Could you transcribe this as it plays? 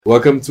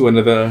Welcome to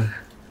another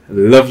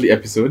lovely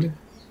episode.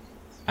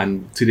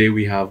 And today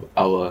we have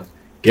our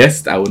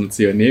guest. I won't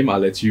say your name.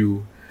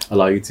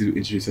 Allow you to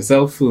introduce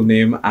yourself, full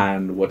name,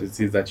 and what it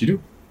is that you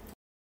do.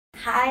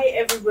 Hi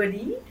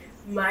everybody,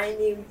 my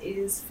name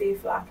is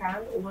Faith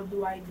Lacan. What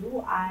do I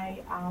do?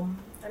 I am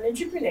an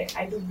entrepreneur.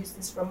 I do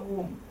business from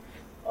home.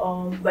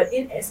 But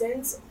in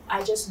essence,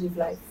 I just live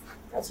life.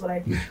 That's what I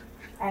do.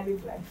 I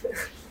live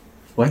life.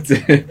 What?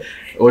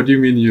 What do you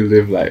mean you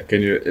live life? Can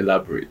you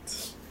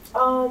elaborate?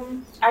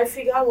 I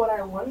figure out what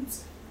I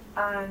want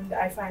and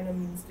I find a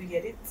means to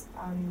get it.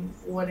 And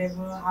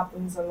whatever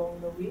happens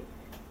along the way,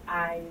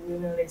 I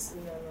learn a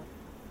lesson and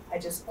I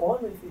just go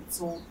on with it.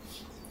 So,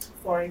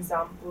 for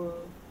example,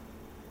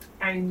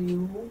 I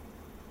knew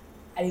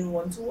I didn't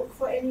want to work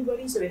for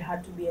anybody, so it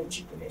had to be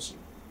entrepreneurship.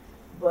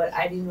 But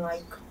I didn't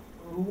like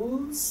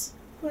rules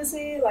per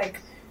se. Like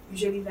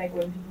usually, like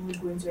when people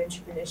would go into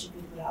entrepreneurship,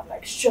 it would have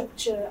like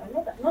structure.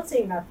 I'm not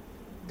saying that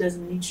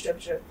doesn't need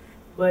structure,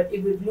 but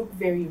it would look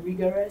very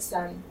rigorous,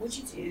 and which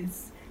it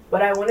is.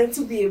 But I wanted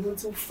to be able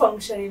to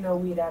function in a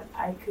way that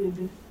I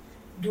could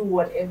do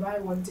whatever I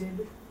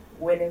wanted,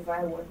 whenever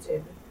I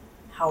wanted,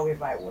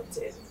 however I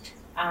wanted.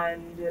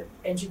 And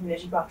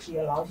entrepreneurship actually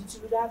allows you to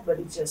do that, but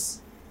it's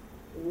just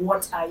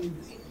what are you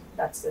doing?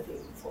 That's the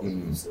thing for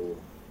me. So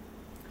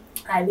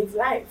I live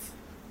life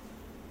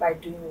by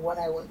doing what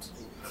I want to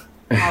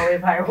do,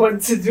 however I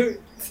want to do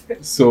it.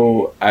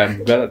 So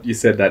I'm glad that you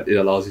said that it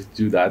allows you to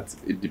do that.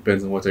 It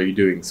depends on what are you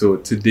doing. So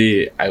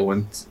today I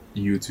want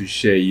you to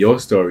share your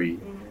story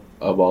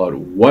about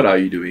what are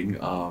you doing,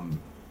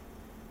 and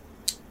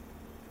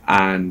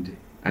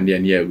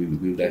then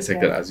we'll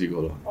dissect it as you go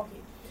along. Okay.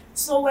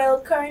 So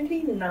well,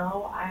 currently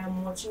now I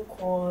am what you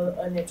call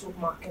a network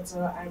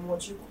marketer. I'm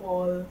what you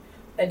call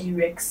a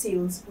direct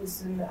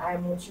salesperson.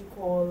 I'm what you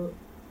call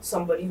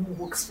somebody who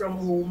works from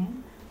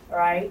home,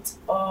 right?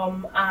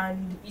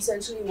 And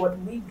essentially what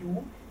we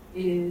do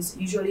is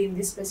usually in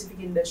this specific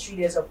industry,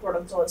 there's a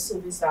product or a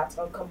service that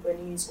a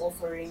company is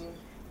offering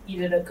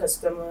either the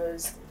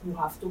customers who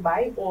have to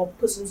buy or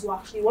persons who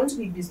actually want to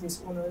be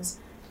business owners.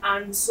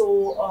 And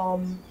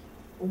so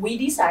we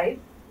decide,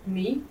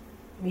 me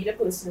the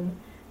person,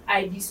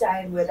 I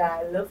decide whether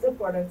I love the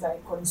product, I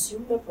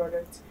consume the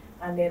product,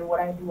 and then what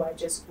I do, I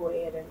just go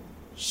ahead and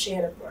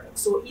share the product.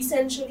 So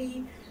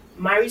essentially,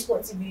 my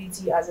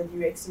responsibility as a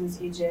direct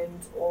sales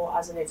agent or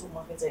as a network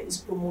marketer is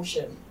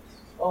promotion.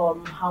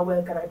 How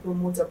well can I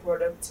promote a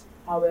product?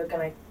 How well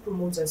can I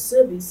promote a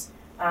service?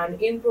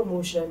 And in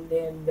promotion,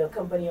 then the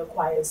company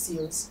acquires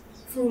sales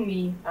through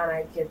me, and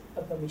I get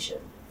a commission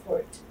for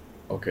it.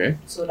 Okay.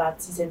 So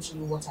that's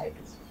essentially what I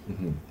do.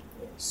 Mm-hmm.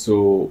 Yeah.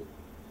 So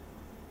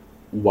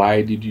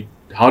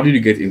how did you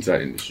get into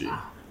that industry?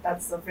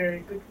 That's a very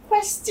good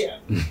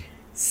question.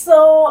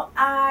 So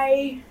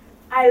I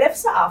left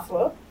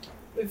Safa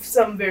with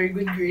some very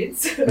good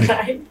grades,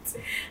 right?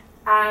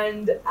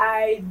 And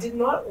I did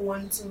not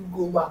want to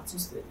go back to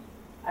study.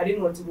 I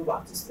didn't want to go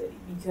back to study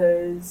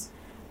because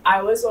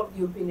I was of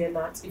the opinion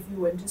that if you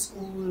went to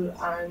school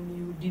and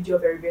you did your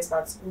very best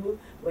at school,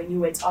 when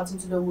you went out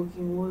into the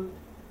working world,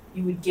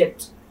 you would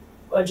get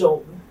a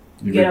job.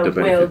 You get a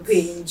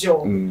well-paying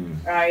job,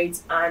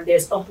 right? And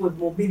there's upward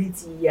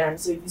mobility, and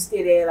so if you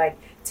stay there like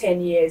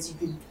 10 years, you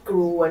could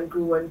grow and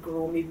grow and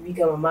grow, maybe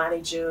become a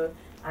manager,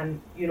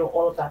 and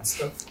all of that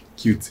stuff.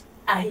 Cute.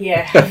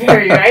 Yeah,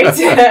 very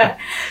right.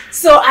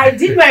 So I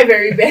did my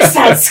very best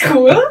at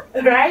school,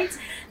 right?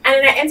 And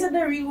then I entered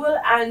the real world,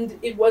 and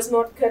it was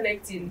not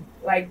connecting.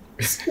 Like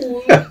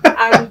school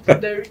and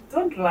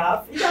don't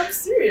laugh. I'm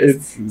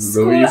serious.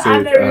 School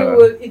and the real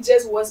world, it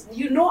just was.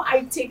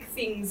 I take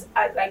things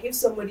like if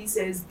somebody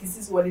says this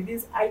is what it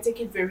is, I take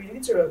it very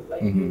literal.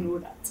 Like you know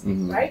that,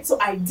 right? So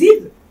I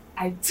did.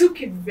 I took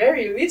it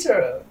very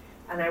literal,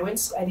 and I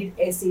did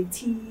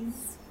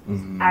SATs.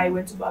 I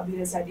went to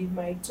Barbados. I did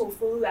my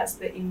TOEFL. That's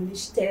the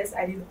English test.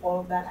 I did all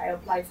of that. I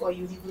applied for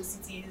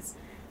universities.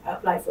 I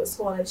applied for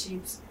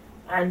scholarships.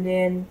 And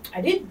then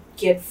I did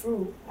get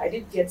through. I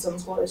did get some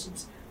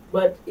scholarships,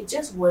 but it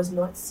just was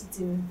not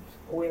sitting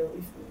well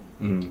with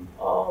me.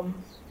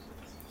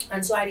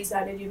 And so I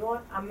decided, you know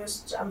what, I'm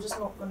just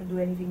not gonna do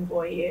anything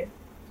for a year.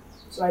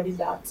 So I did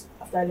that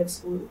after I left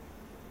school.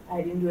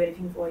 I didn't do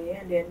anything for a year,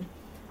 and then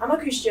I'm a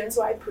Christian,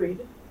 so I prayed,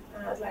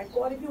 and I was like,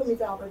 God, if you want me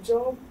to have a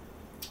job,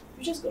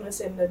 you're just gonna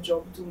send the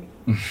job to me,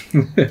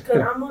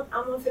 because I'm not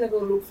gonna go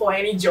look for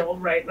any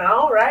job right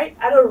now, right?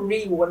 I don't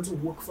really want to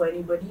work for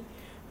anybody.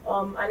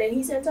 And then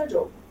he sent a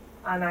job,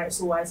 and I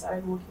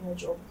started working a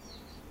job,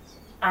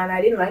 and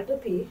I didn't like the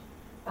pay,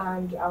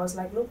 and I was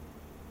like, nope,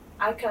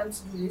 I can't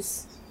do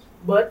this.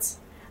 But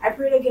I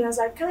prayed again. I was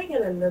like, can I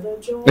get another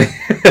job with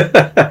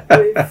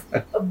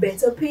a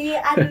better pay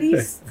at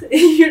least,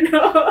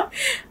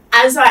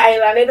 And so I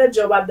landed a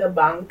job at the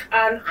bank,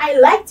 and I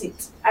liked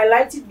it. I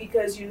liked it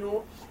because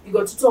you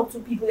got to talk to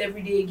people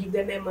every day, give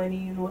them their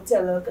money,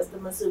 tell her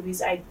customer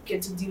service. I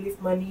get to deal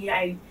with money.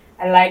 I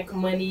like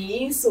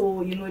money,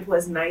 so it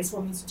was nice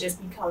for me to just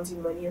be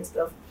counting money and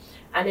stuff.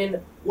 And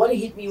then what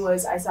hit me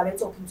was I started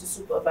talking to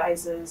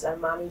supervisors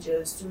and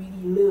managers to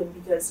really learn,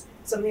 because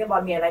something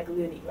about me, I like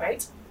learning,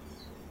 right?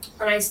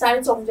 And I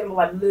started talking to them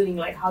about learning,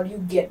 like how do you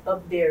get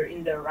up there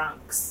in the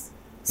ranks,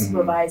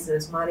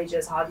 supervisors,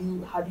 managers, how do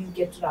you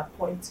get to that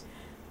point?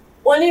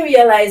 Only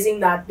realizing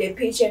that their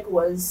paycheck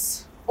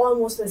was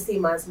almost the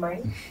same as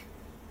mine.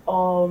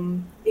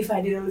 If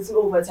I did a little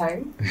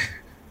overtime,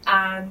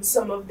 and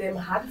some of them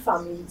had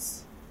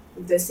families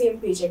with the same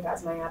paycheck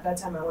as mine. At that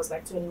time, I was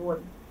like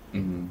 21.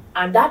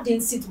 And that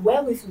didn't sit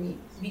well with me,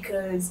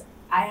 because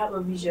I have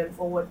a vision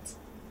for what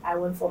I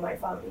want for my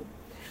family.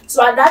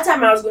 So at that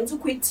time, I was going to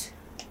quit.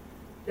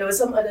 There was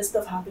some other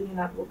stuff happening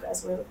at work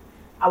as well.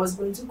 I was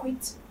going to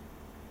quit.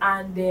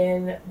 And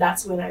then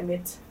that's when I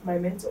met my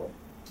mentor.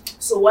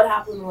 So what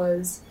happened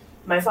was,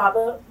 my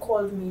father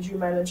called me during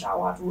my lunch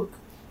hour at work,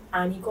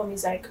 and he called me,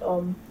 he's like,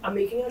 I'm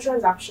making a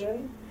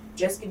transaction,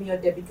 just give me your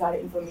debit card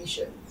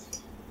information.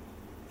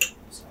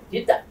 So I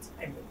did that.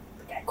 I mean,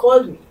 the guy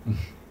called me.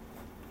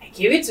 I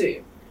gave it to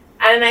him.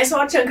 And I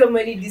saw a chunk of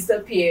money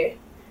disappear.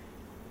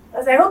 I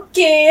was like,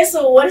 okay,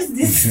 so what is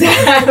this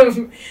that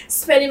I'm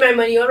spending my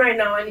money on right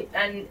now?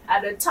 And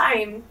at the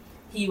time,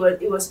 he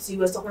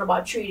was talking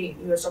about trading.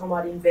 He was talking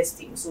about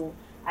investing. So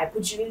I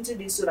put you into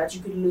this so that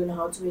you could learn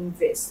how to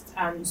invest.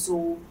 And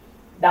so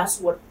that's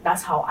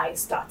how I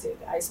started.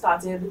 I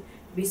started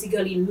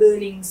basically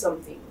learning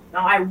something.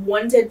 Now I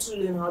wanted to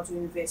learn how to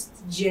invest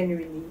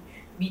genuinely,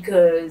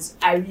 because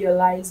I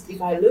realized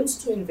if I learned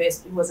to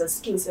invest, it was a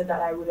skill set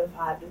that I would have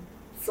had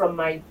from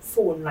my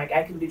phone. Like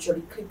I could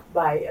literally click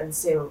buy and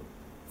sell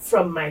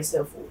from my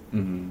cell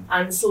phone.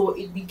 And so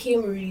it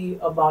became really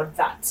about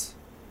that.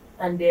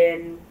 And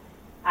then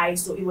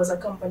so it was a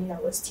company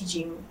that was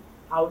teaching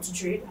how to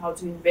trade, how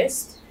to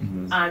invest.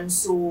 And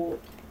so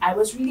I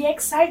was really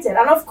excited.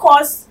 And of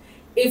course,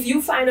 if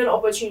you find an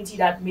opportunity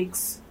that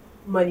makes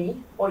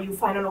money, or you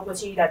find an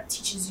opportunity that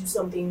teaches you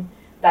something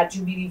that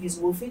you believe is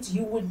worth it,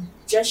 you would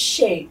just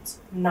share it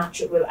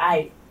naturally. Well,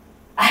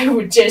 I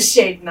would just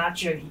share it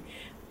naturally,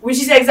 which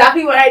is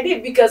exactly what I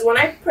did, because when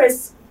I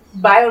pressed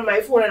buy on my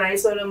phone and I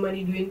saw the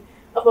money doing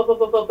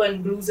up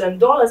and blues and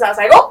dollars, I was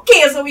like,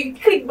 okay, so we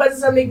click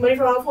buttons and make money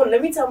from our phone.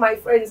 Let me tell my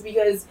friends,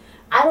 because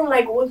I don't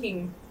like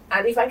working,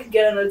 and if I could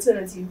get an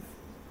alternative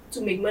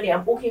to make money,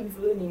 I'm okay with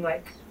learning.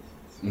 Like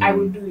I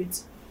would do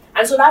it.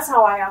 And so that's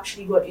how I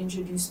actually got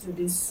introduced to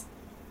this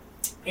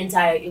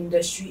entire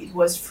industry. It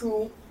was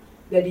through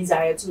the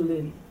desire to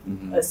learn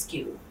a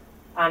skill,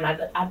 and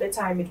at the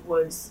time it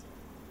was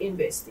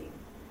investing.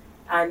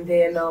 And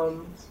then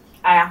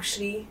I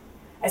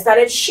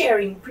started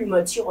sharing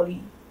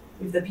prematurely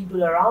with the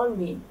people around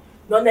me,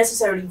 not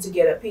necessarily to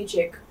get a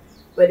paycheck,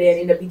 but then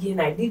in the beginning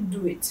I did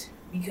do it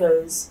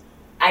because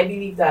I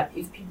believe that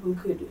if people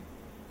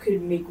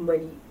could make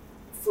money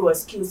through a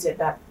skill set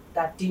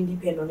that didn't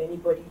depend on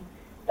anybody,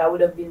 that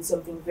would have been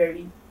something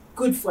very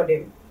good for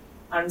them.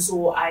 And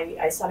so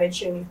I started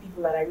sharing with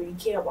people that I really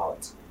care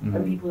about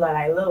and people that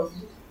I loved.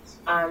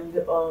 And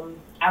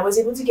I was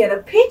able to get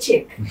a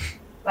paycheck,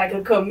 like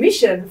a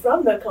commission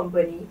from the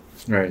company,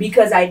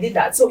 because I did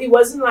that. So it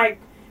wasn't like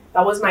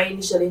that was my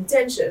initial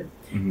intention.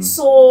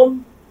 So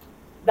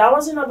that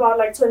was in about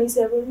like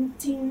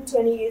 2017,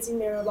 2018,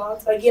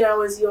 thereabouts. Again, I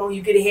was young.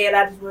 You could hear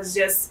that it was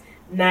just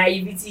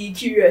naivety,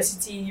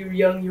 curiosity. You're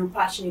young, you're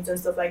passionate and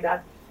stuff like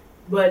that.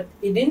 But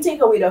it didn't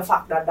take away the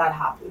fact that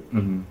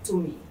happened to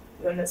me.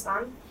 You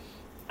understand?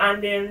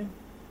 And then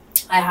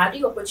I had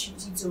the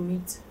opportunity to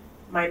meet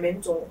my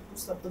mentor,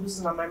 this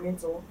is not my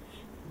mentor,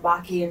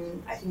 back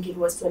in, I think it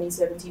was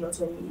 2017 or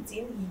 2018.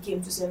 He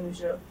came to St.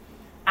 Lucia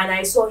and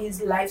I saw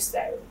his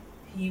lifestyle.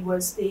 He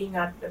was staying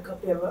at the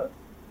Capella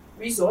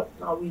Resort.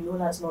 Now we know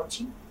that's not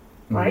cheap,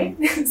 right?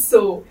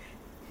 So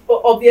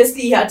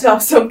obviously he had to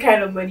have some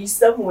kind of money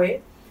somewhere.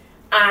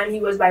 And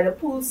he was by the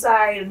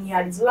poolside and he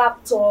had his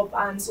laptop.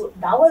 And so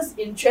that was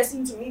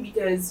interesting to me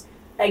because,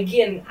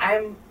 again,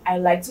 I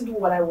like to do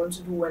what I want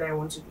to do when I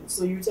want to do.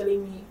 So you're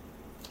telling me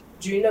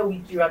during the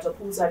week you're at a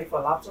poolside with a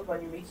laptop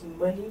and you're making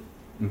money.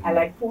 I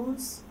like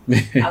pools.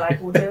 I like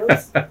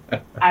hotels.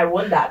 I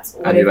want that.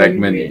 And you like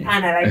money. And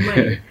I like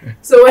money.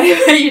 So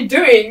whatever you're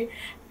doing,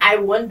 I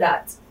want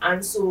that.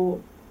 And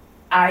so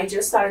I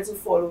just started to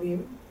follow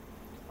him.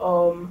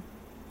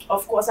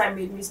 Of course, I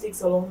made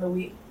mistakes along the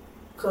way.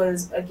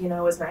 Because again,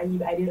 I was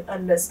naive. I didn't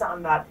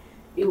understand that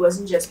it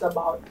wasn't just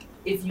about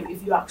if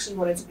you actually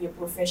wanted to be a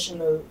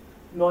professional,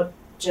 not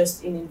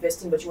just in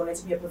investing, but you wanted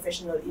to be a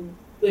professional in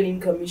earning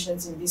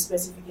commissions in this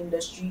specific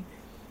industry,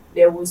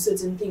 there were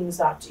certain things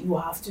that you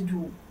have to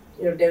do.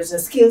 You know, there's a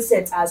skill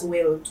set as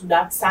well to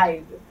that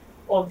side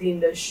of the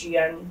industry,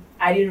 and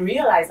I didn't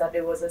realize that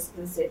there was a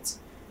skill set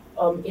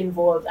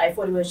involved. I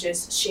thought it was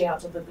just share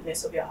out of the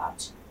goodness of your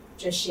heart,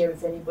 just share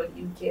with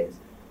anybody who cares.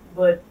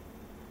 But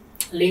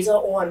later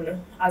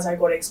on, as I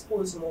got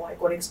exposed more,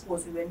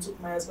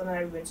 my husband and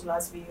I went to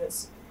Las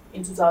Vegas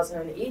in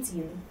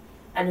 2018,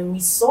 and then we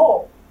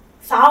saw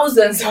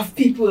thousands of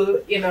people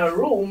in a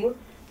room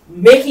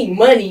making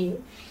money,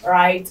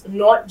 right?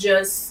 Not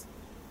just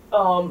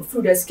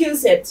through the skill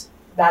set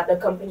that the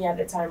company at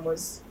the time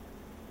was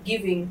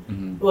giving,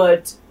 Mm-hmm.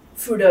 but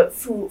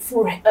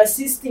through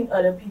assisting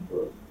other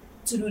people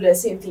to do the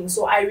same thing.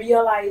 So I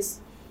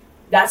realized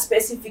that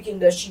specific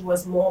industry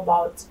was more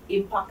about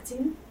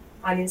impacting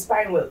and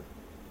inspiring. Well,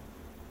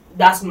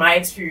 that's my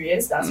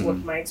experience. That's what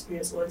my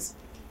experience was.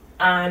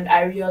 And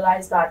I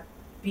realized that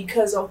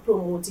because of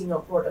promoting a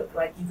product,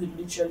 like you could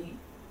literally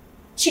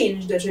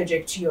change the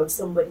trajectory of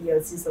somebody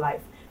else's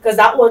life. Because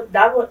that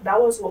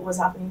was what was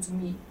happening to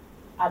me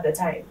at the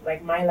time.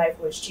 Like my life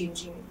was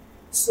changing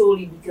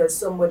solely because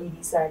somebody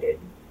decided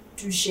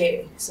to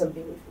share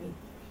something with me.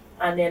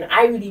 And then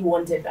I really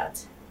wanted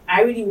that.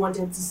 I really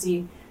wanted to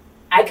say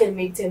I can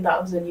make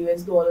 10,000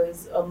 US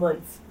dollars a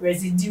month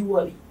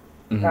residually.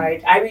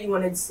 Right? I really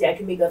wanted to say I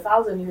can make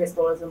 1,000 US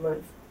dollars a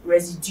month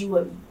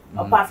residually,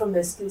 apart from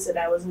the skill set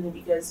I was doing,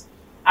 because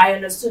I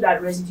understood that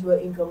residual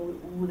income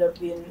would have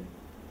been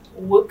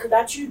work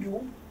that you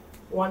do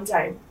one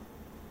time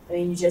and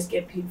then you just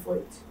get paid for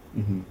it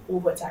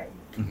over time.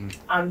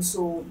 And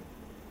so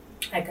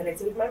I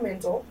connected with my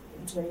mentor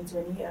in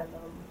 2020, and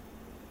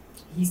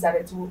he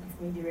started to work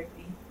with me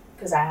directly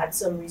because I had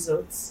some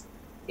results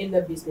in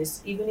the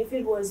business, even if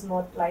it was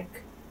not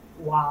like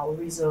wow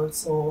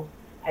results, or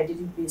I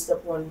did it based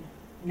upon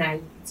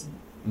naivety,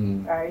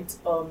 right?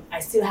 I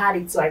still had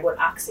it, so I got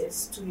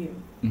access to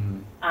him.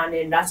 And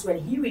then that's when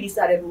he really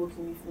started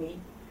working with me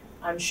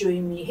and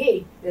showing me,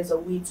 hey, there's a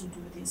way to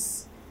do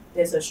this.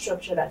 There's a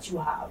structure that you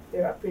have.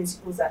 There are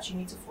principles that you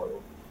need to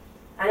follow.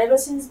 And ever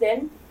since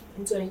then,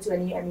 in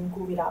 2020,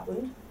 COVID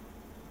happened.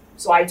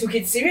 So I took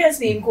it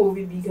seriously in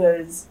COVID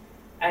because,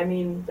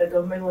 the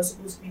government was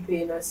supposed to be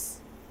paying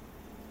us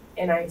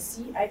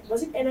NIC.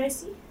 Was it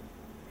NIC?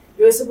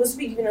 They were supposed to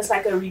be giving us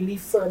like a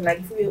relief fund. Like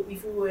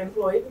if we were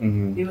employed,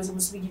 they were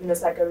supposed to be giving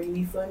us like a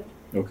relief fund.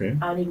 Okay.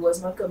 And it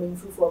was not coming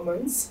through for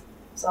months.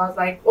 So I was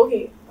like,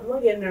 okay, I'm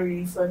not getting a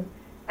relief fund.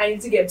 I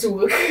need to get to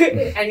work.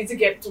 I need to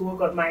get to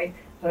work on my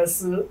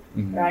hustle,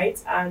 right?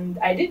 And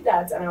I did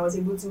that, and I was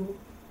able to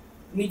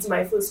meet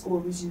my first goal,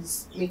 which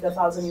is make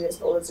 1,000 US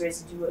dollars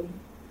residually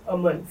a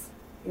month,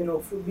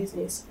 through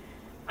business.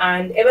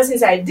 And ever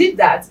since I did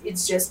that,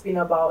 it's just been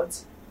about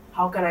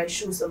how can I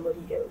show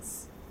somebody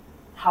else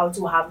how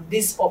to have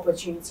this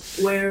opportunity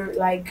where,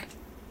 like,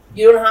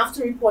 you don't have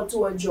to report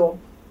to a job,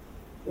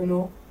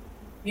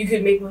 you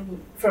could make money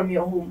from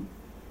your home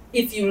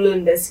if you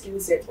learn the skill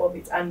set of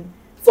it. And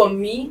for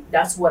me,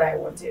 that's what I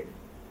wanted.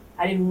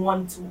 I didn't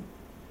want to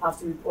have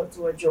to report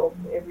to a job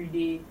every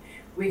day,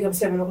 wake up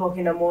 7 o'clock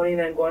in the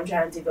morning and go and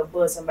try and take a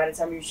bus, and by the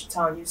time you reach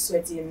town, you're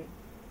sweating.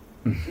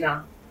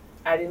 Nah,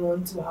 I didn't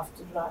want to have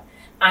to do that.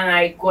 And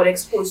I got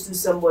exposed to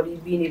somebody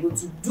being able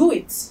to do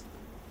it,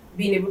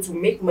 being able to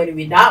make money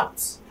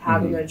without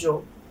having a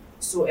job.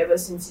 So ever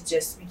since, it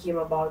just became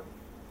about,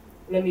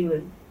 let me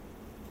learn.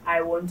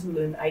 I want to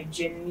learn. I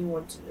genuinely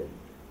want to learn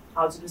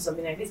how to do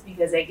something like this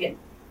because, again,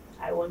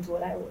 I want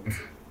what I want.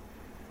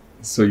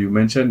 So you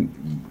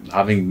mentioned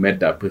having met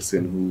that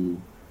person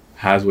who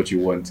has what you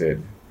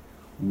wanted.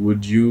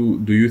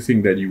 Do you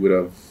think that you would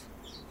have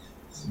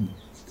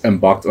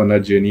embarked on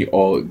that journey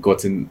or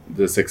gotten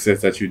the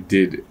success that you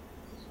did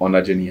on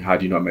that journey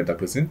had you not met that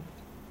person?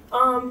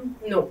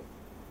 No.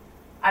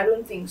 I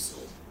don't think so.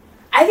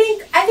 I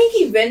think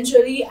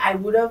eventually I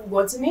would have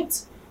gotten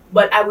it,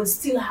 but I would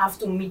still have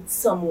to meet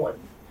someone.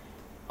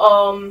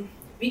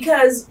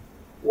 Because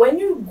when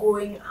you're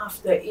going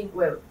after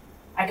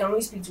I can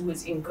only speak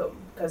towards income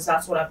because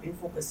that's what I've been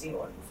focusing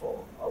on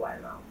for a while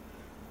now.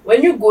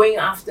 When you're going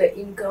after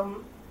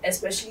income,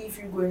 especially if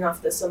you're going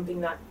after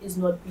something that is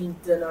not being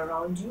done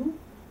around you,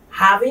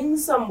 having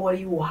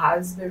somebody who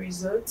has the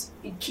result,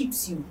 it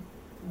keeps you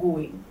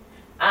going.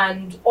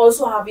 And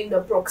also having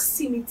the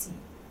proximity,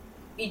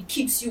 it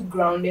keeps you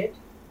grounded.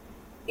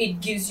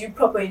 It gives you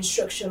proper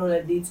instruction on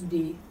a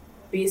day-to-day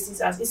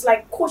basis. As it's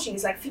like coaching,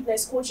 it's like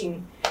fitness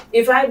coaching.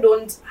 If I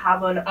don't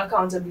have an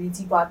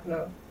accountability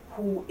partner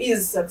who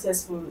is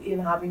successful in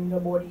having the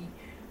body,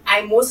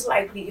 I most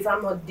likely, if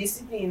I'm not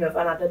disciplined enough,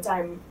 and at the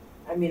time,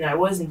 I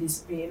wasn't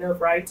disciplined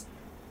enough, right?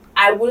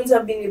 I wouldn't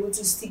have been able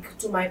to stick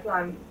to my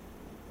plan,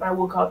 my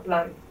workout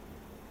plan,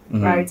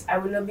 right? I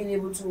wouldn't have been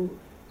able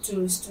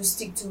to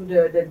stick to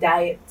the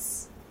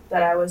diets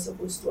that I was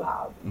supposed to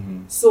have.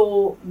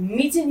 So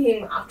meeting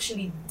him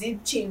actually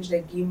did change the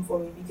game for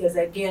me because,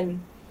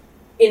 again,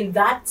 in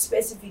that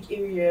specific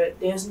area,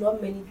 there's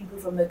not many people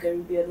from the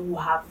Caribbean who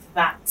have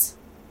that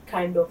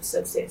kind of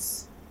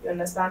success. You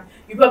understand?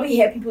 You probably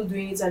hear people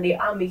doing it and they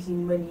are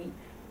making money,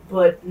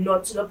 but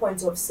not to the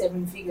point of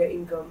 7-figure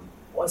income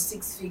or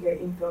 6-figure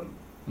income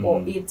or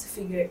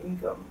 8-figure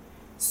income.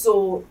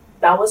 So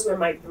that was where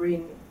my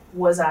brain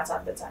was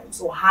at the time.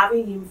 So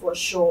having him, for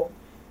sure,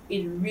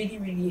 it really,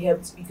 really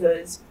helped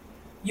because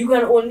you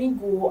can only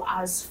go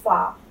as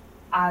far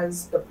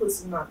as the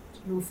person that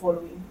you're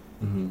following.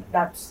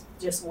 That's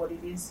just what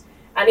it is.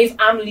 And if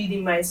I'm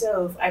leading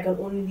myself, I can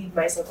only lead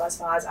myself as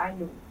far as I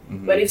know.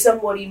 But if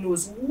somebody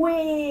knows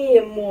way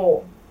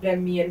more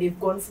than me and they've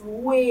gone through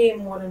way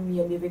more than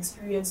me and they've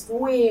experienced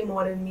way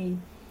more than me,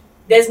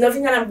 there's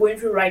nothing that I'm going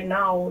through right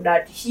now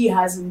that he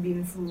hasn't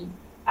been through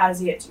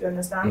as yet, you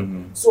understand?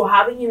 Mm-hmm. So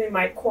having him in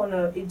my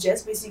corner, it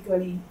just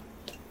basically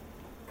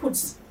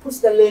puts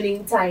the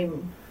learning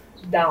time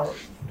down,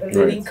 the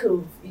learning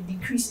curve. It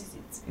decreases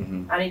it,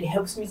 and it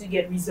helps me to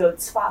get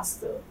results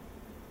faster.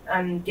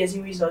 And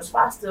getting results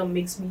faster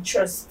makes me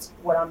trust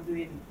what I'm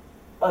doing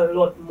a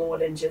lot more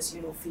than just,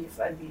 faith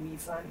and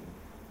belief and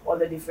all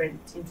the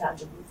different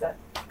intangibles that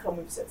come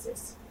with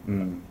success.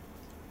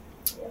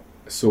 Yeah.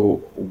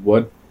 So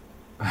what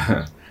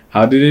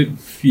how did it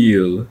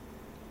feel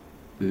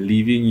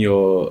leaving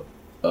your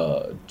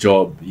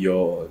job,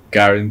 your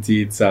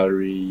guaranteed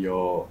salary,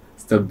 your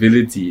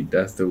stability,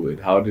 that's the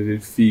word. How did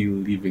it feel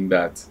leaving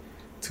that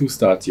to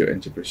start your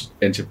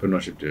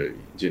entrepreneurship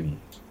journey?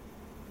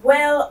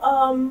 Well,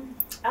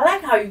 I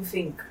like how you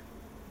think,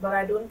 but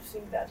I don't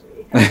think that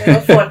way. I've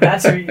never thought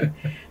that way.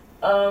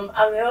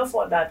 I've never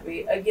thought that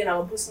way. Again,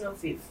 I'm a person of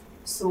faith.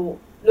 So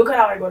look at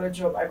how I got a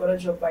job. I got a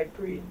job by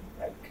praying.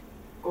 Like,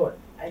 God,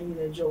 I need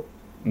a job.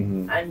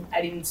 And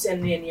I didn't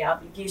send any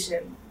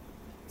application.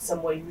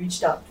 Somebody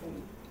reached out to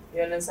me.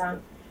 You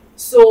understand?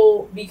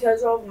 So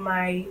because of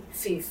my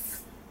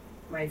faith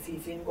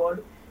in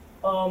God,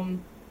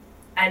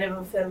 I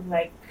never felt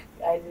like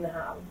I didn't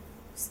have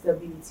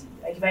stability.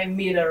 Like if I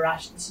made a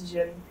rash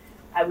decision,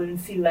 I wouldn't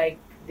feel like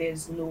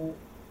there's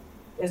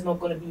not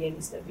gonna be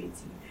any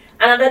stability.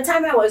 And at that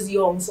time I was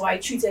young, so I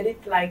treated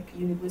it like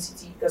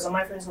university because all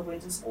my friends were going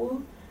to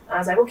school. And I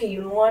was like, okay,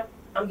 you know what?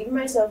 I'm giving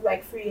myself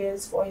like 3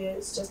 years, 4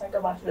 years, just like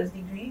a bachelor's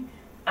degree,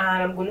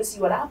 and I'm gonna see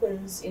what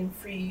happens in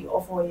 3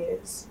 or 4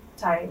 years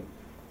time.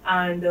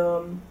 And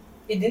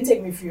it didn't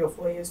take me 3 or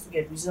 4 years to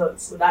get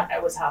results, so that I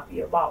was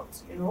happy about,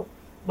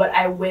 But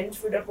I went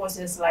through the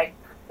process like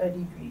a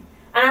degree.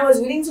 And I was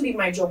willing to leave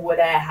my job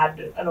whether I had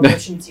an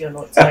opportunity or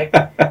not. Like,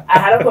 I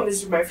had a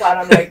conversation with my father.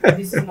 I'm like,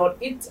 this is not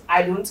it.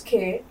 I don't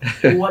care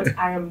what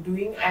I am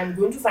doing. I'm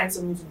going to find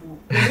something to do.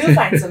 We will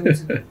find something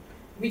to do.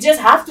 We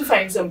just have to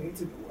find something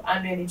to do.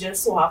 And then it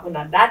just so happened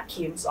that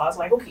came. So I was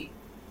like, okay,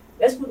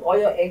 let's put all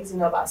your eggs in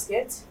a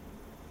basket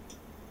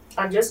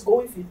and just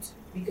go with it.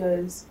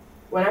 Because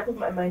when I put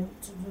my mind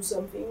to do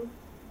something,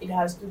 it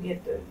has to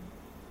get done.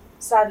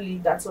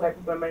 Sadly, that's what I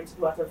put my mind to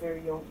do at a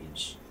very young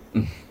age.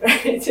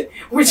 Right?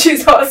 Which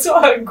is also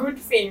a good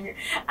thing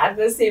at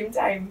the same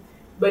time,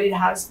 but it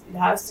has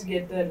to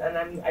get done,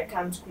 and I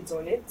can't quit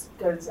on it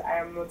because I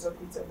am not a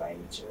quitter by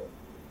nature.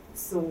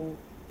 So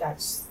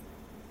that's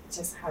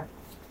just how,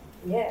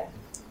 yeah.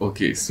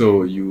 Okay,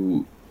 so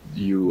you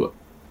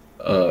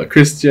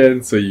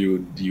Christian, so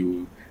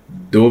you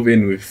dove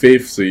in with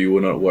faith, so you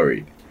were not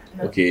worried.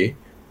 No. Okay,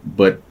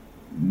 but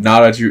now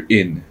that you're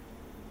in,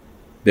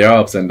 there are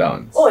ups and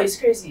downs. Oh, it's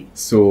crazy.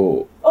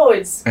 So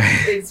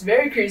it's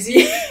very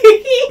crazy.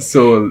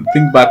 So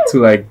think back to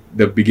like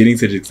the beginning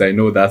stages. I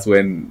know that's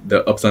when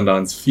the ups and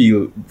downs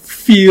feel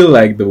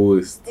like the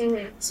worst.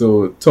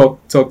 So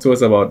talk to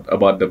us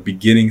about the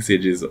beginning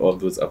stages of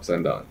those ups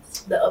and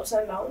downs. The ups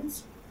and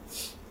downs.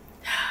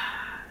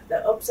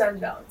 The ups and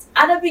downs.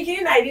 At the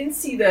beginning, I didn't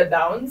see the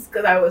downs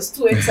because I was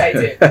too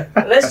excited.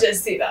 Let's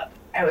just say that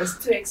I was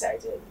too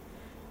excited,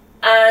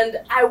 and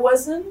I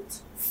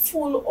wasn't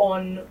full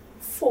on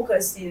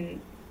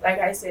focusing. Like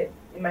I said,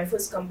 in my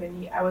first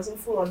company, I wasn't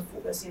full on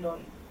focusing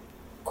on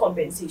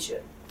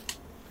compensation,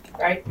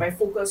 right? My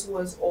focus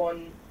was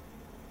on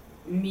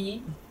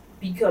me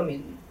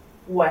becoming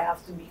who I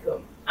have to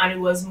become, and it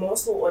was more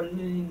so on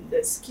learning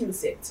the skill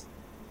set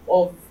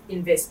of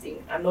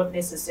investing and not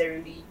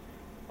necessarily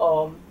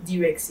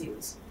direct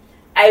sales.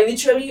 I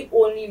literally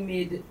only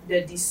made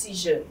the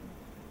decision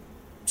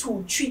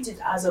to treat it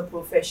as a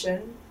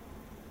profession,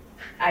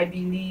 I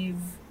believe,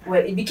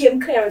 well, it became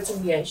clearer to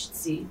me, I should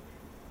say,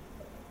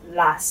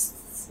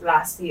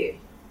 last year.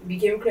 It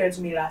became clear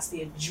to me last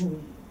year,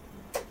 June.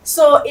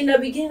 So in the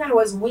beginning, I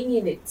was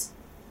winging it,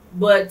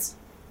 but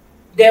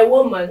there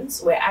were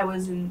months where I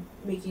wasn't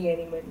making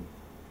any money.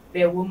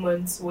 There were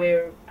months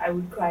where I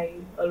would cry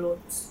a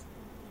lot.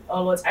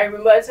 I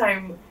remember a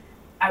time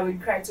I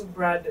would cry to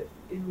Brad.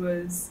 It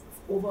was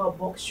over a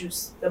box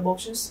juice. The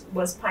box juice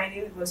was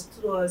pineapple. It was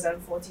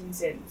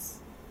 $2.14.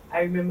 I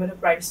remember the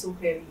price so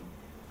clearly,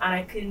 and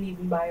I couldn't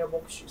even buy a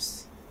box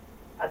juice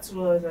at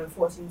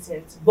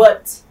 $2.14.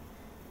 But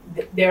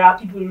there are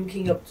people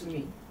looking up to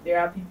me.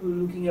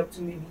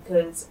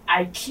 Because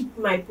I keep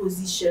my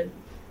position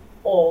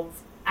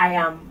of I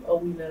am a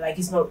winner. Like,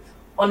 it's not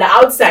on the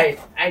outside.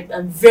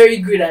 I'm very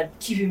good at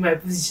keeping my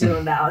position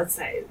on the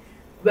outside,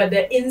 but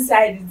the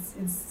inside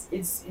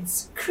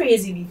it's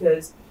crazy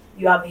because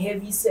you have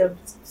heavy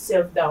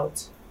self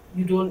doubt.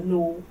 You don't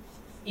know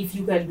if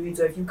you can do it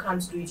or if you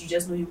can't do it. You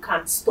just know you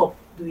can't stop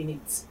doing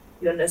it.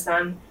 You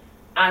understand?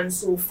 And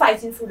so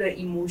fighting through the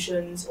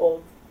emotions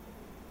of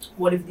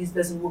what if this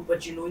doesn't work,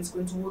 but you know it's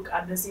going to work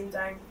at the same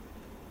time,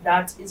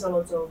 that is a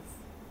lot of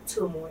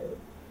turmoil.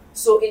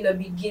 So in the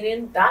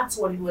beginning, that's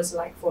what it was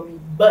like for me.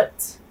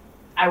 But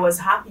I was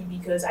happy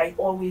because I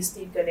always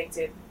stayed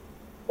connected.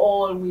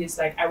 Always,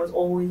 like I was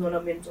always on a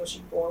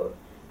mentorship call.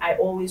 I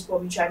always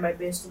probably tried my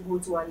best to go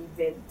to an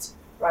event,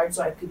 right?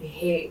 So I could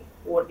hear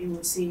what they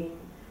were saying.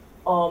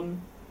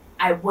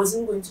 I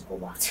wasn't going to go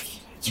back to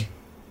college.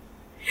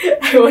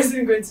 I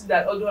wasn't going to do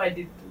that, although I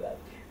did do that.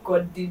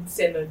 God did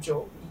send a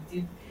job. He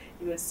did.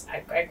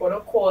 I got a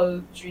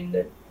call during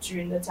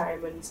the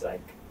time, and he's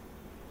like,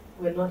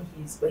 well, not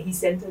his, but he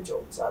sent a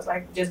job. So I was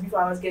like, just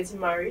before I was getting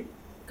married,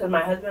 because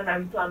my husband and I,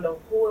 we planned a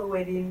whole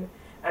wedding,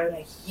 and we're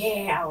like,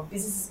 yeah, our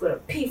business is gonna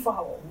pay for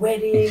our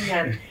wedding,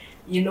 and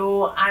and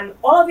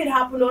all of it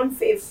happened on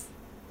faith.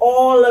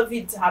 All of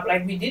it happened.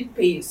 Like, we did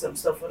pay some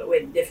stuff for the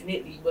wedding,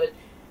 definitely, but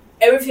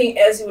everything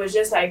else, it was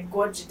just like,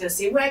 God, the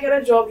same way I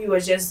got a job, he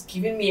was just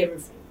giving me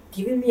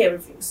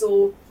everything.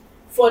 So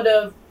for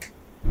the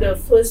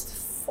first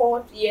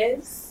 4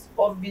 years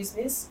of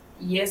business,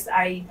 yes,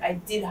 I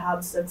did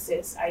have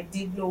success. I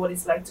did know what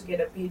it's like to get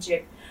a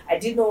paycheck. I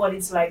did know what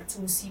it's like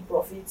to see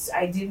profits.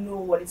 I did know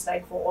what it's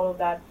like for all of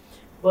that.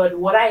 But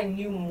what I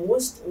knew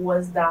most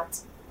was that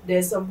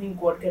there's something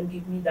God can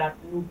give me that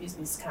no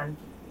business can give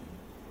me.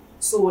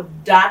 So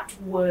that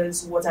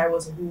was what I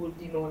was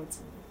holding on to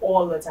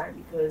all the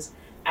time, because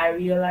I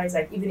realized,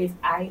 like, even if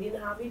I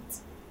didn't have it,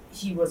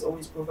 he was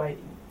always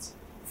providing it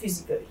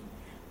physically.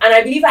 And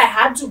I believe I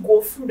had to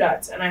go through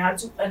that, and I had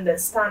to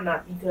understand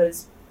that,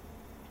 because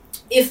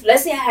if,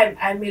 let's say,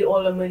 I made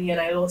all the money and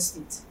I lost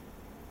it,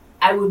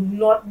 I would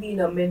not be in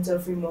a mental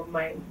frame of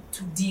mind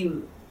to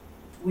deal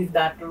with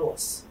that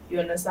loss. You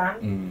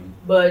understand?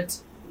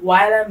 But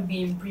while I'm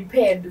being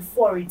prepared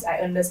for it, I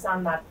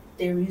understand that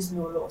there is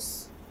no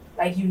loss.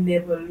 Like, you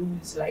never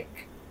lose.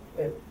 Like,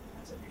 well,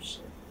 as a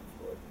Christian,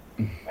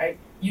 right?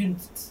 You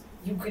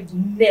could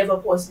never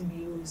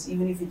possibly lose,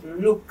 even if it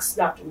looks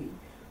that way.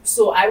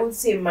 So I would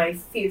say my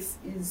faith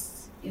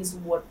is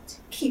what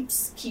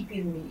keeps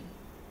keeping me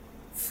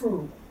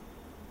through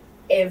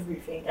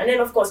everything. And then,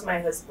 of course, my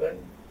husband,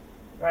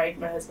 right?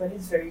 My husband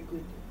is very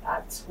good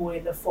at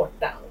holding the fort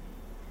down,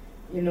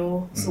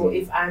 So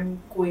if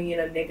I'm going in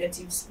a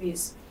negative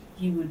space,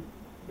 he would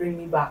bring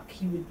me back.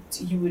 He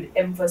would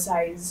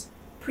emphasize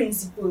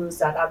principles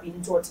that are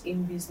being taught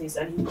in business,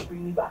 and he would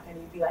bring me back, and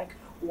he'd be like,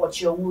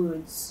 watch your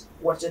words,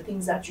 watch the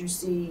things that you're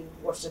saying,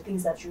 watch the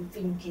things that you're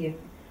thinking.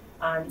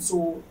 And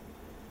so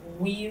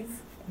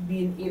we've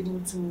been able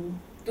to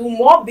do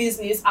more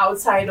business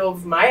outside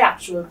of my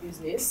actual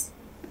business,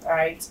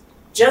 right?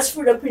 Just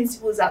through the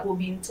principles that were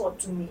being taught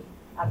to me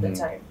at the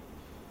time.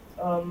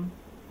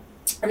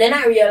 And then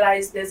I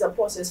realized there's a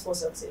process for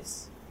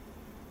success.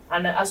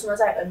 And as soon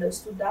as I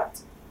understood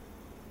that,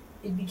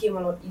 it became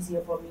a lot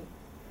easier for me.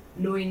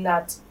 Knowing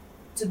that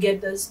to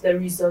get the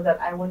result that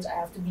I want, I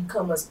have to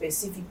become a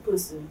specific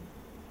person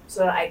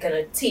so that I can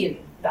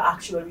attain the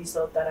actual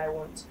result that I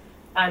want.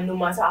 And no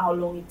matter how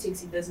long it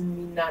takes, it doesn't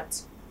mean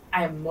that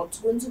I am not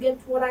going to get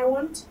what I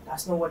want.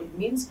 That's not what it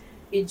means.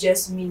 It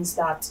just means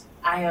that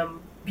I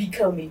am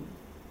becoming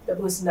the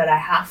person that I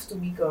have to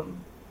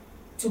become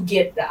to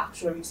get the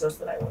actual results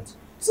that I want.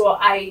 So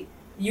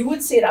you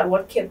would say that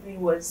what kept me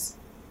was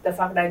the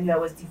fact that I knew I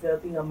was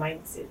developing a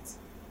mindset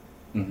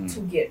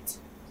to get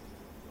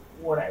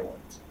what I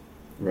want.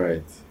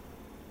 Right.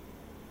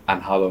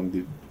 And how long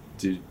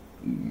did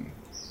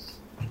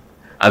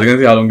I was going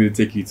to say how long did it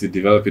take you to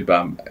develop it,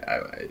 but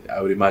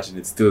I would imagine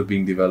it's still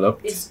being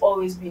developed. It's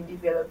always been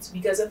developed,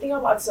 because the thing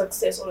about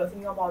success or the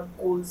thing about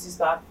goals is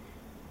that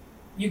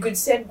you could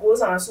set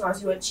goals, and as soon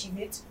as you achieve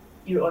it,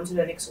 you're on to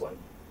the next one.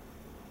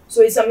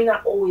 So it's something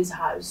that always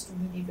has to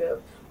be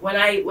developed. When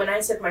I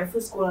set my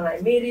first goal and I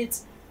made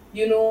it,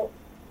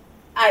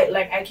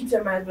 I keep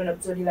telling my husband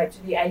up today, like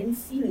today, I didn't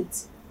feel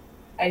it.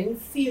 I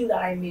didn't feel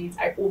that I made it.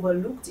 I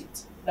overlooked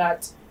it.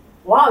 That,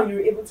 wow, you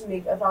were able to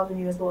make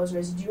 $1,000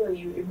 residually.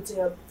 You were able to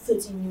help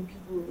 13 new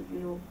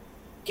people,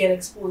 get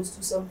exposed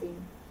to something.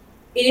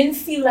 It didn't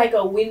feel like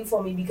a win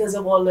for me because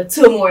of all the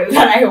turmoil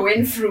that I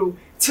went through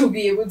to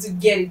be able to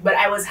get it. But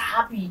I was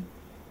happy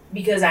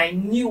because I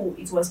knew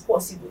it was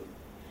possible.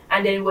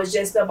 And then it was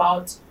just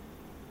about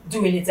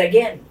doing it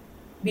again.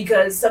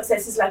 Because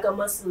success is like a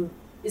muscle.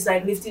 It's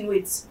like lifting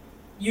weights.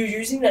 You're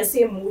using the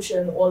same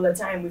motion all the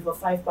time with a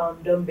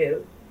 5-pound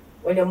dumbbell.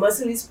 When your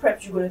muscle is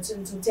prepped, you're going to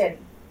turn to 10.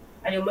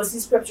 And your muscle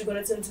is prepped, you're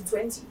going to turn to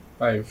 20.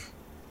 5.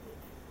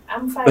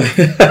 I'm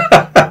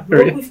 5.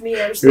 Work with me,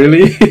 Emerson.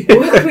 Really?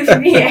 Work with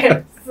me,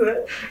 Emerson.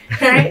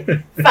 Right?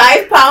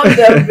 5-pound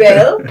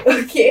dumbbell.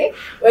 Okay?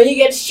 When you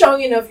get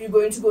strong enough, you're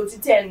going to go to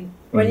 10.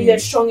 When you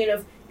get strong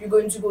enough, you're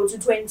going to go to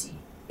 20.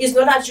 It's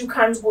not that you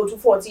can't go to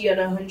 40 and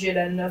 100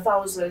 and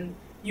 1,000.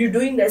 You're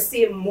doing the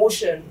same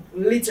motion,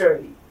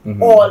 literally,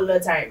 all the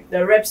time.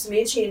 The reps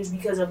may change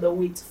because of the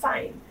weight,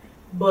 fine.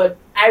 But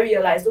I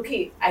realized,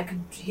 okay, I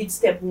could hit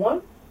step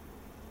 1.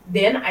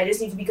 Then I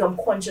just need to become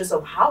conscious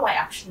of how I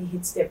actually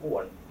hit step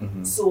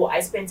 1. So I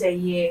spent a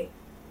year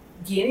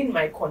gaining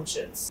my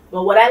conscience.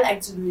 But what I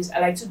like to do is I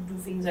like to do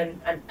things,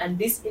 and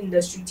this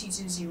industry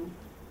teaches you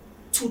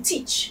to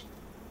teach.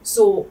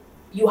 So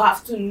you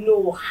have to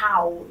know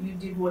how you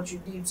did what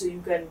you did so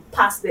you can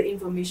pass the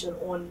information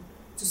on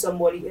to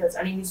somebody else,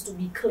 and it needs to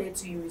be clear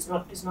to you. It's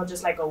not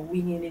just like a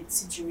winging it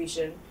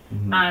situation.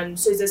 And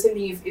so it's the same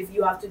thing if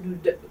you have to do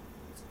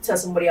tell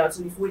somebody how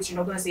to lift weights. You're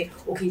not going to say,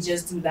 okay,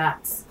 just do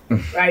that,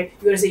 right?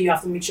 You're going to say you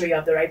have to make sure you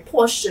have the right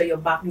posture. Your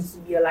back needs to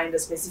be aligned a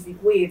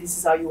specific way. This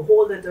is how you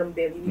hold the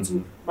dumbbell. You need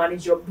to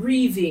manage your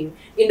breathing.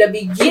 In the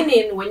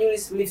beginning, when you're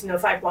lifting a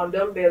 5-pound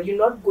dumbbell, you're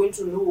not going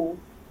to know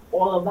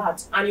all of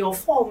that. And your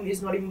form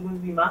is not even going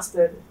to be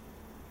mastered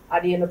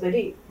at the end of the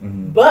day.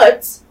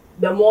 But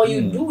the more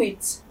you do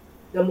it,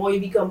 the more you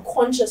become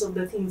conscious of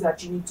the things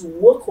that you need to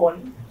work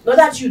on. Not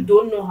that you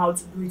don't know how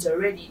to do it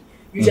already.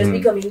 You're just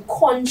becoming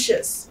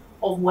conscious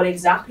of what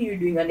exactly you're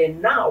doing. And then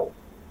now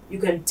you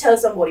can tell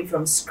somebody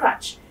from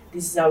scratch,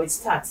 this is how it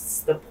starts. It's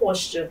the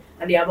posture.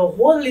 And they have a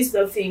whole list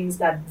of things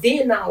that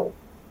they now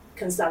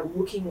can start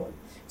working on.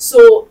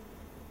 So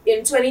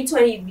in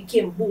 2020, it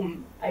became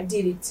boom. I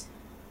did it.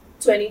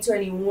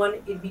 2021,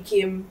 it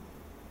became,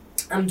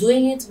 I'm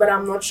doing it, but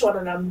I'm not sure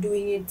that I'm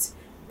doing it.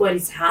 But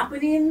it's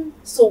happening,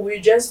 so we're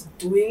just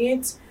doing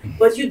it.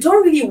 But you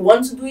don't really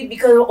want to do it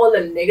because of all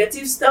the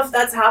negative stuff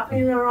that's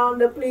happening around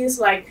the place.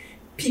 Like,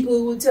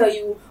 people will tell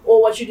you, oh,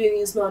 what you're doing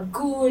is not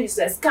good, it's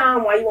a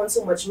scam, why you want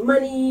so much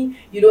money,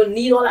 you don't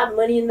need all that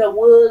money in the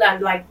world,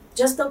 and like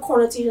just the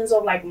connotations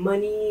of like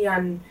money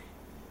and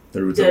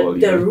the root of all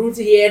evil. The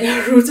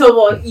root of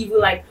all evil,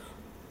 like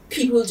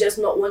people just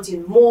not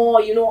wanting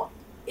more, you know.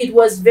 It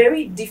was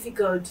very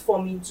difficult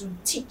for me to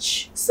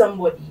teach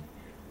somebody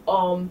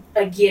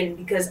again,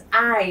 because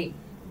I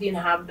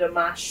didn't have the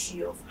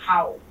mastery of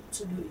how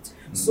to do it.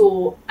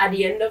 So at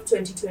the end of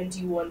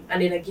 2021,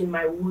 and then again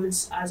my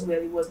words as well,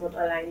 it was not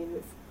aligning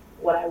with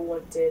what I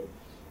wanted.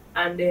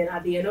 And then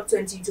at the end of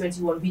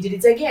 2021, we did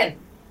it again.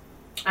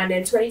 And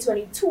then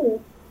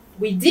 2022,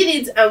 we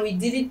did it, and we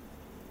did it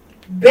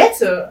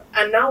better.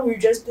 And now we're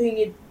just doing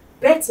it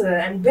better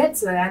and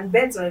better and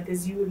better,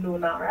 because you would know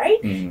now,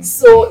 right?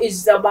 So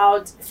it's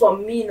about, for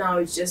me now,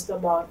 it's just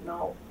about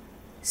now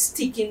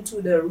sticking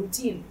to the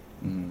routine.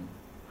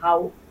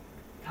 How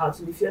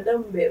to lift your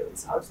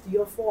dumbbells, how to do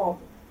your form.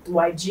 Do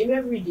I gym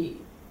every day?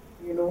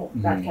 You know,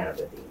 that kind of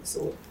a thing.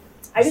 So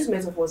I use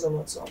metaphors a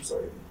lot, so I'm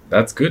sorry.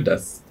 That's good.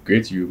 That's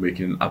great. You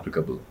making it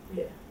applicable.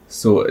 Yeah.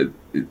 So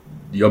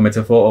your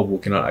metaphor of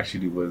working out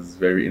actually was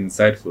very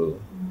insightful.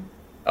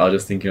 I was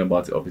just thinking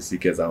about it, obviously,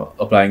 because I'm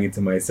applying it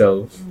to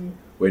myself.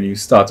 When you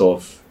start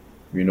off,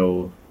 you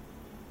know,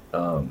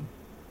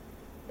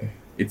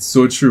 it's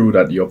so true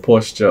that your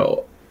posture,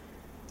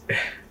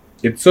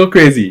 it's so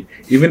crazy.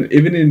 Even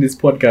in this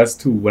podcast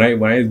too,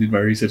 when I did my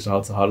research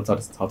on how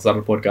to start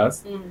a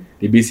podcast,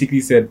 they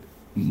basically said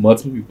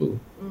multiple people,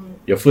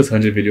 your first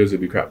 100 videos will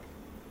be crap.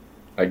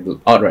 Like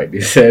outright,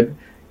 they said,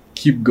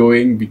 keep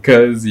going,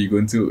 because you're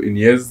going to, in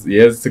years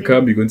to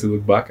come, you're going to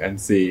look back and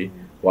say,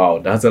 wow,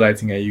 that's the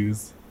lighting I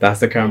use. That's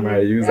the camera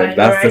I use. Like,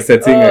 that's the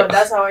setting. Oh,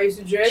 that's how I used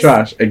to dress.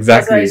 Trash, exactly.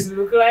 That's how I used to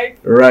look like.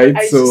 Right.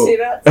 I used to say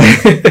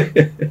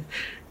that.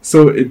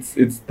 So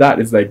it's that.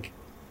 It's like,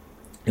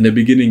 in the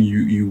beginning,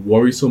 you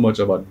worry so much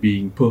about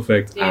being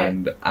perfect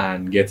and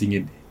getting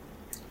it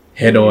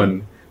head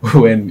on,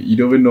 when you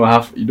don't even know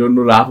half. You don't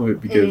know half of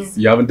it because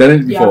you haven't done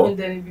it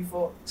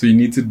before. So you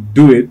need to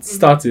do it,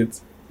 start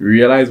it,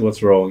 realize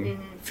what's wrong,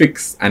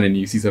 fix, and then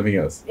you see something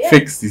else.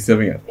 Fix, you see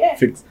something else.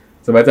 Fix.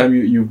 So by the time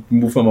you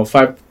move from a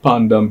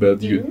 5-pound dumbbell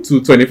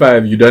to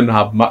 25, you don't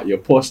have your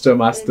posture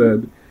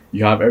mastered.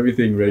 You have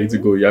everything ready to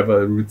go. You have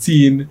a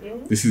routine.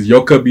 This is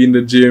your cubby in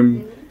the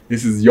gym.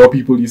 This is your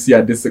people you see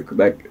at this.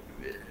 Like,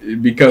 it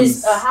becomes,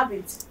 it's a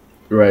habit.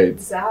 Right.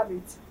 It's a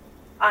habit,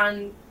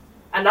 and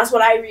that's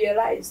what I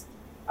realized.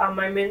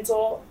 My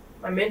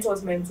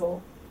mentor's mentor,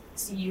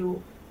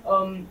 CEO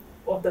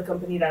of the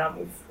company that I'm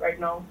with right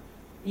now,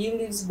 he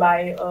lives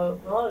by a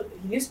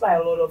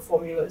lot of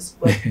formulas,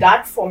 but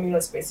that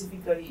formula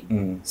specifically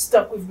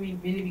stuck with me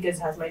mainly because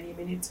it has my name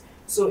in it.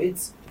 So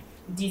it's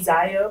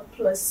desire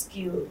plus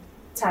skill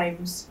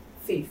times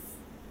faith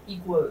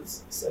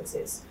equals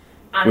success.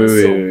 And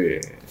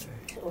wait.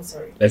 Oh,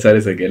 sorry. Let's try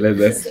this again.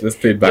 Let's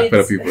play it back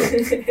for the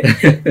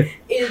people.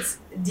 It's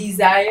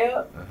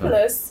desire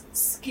plus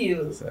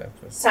skill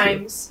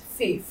times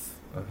faith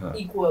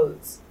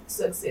equals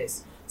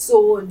success.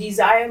 So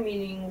desire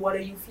meaning, what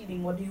are you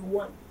feeling? What do you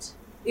want?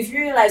 If you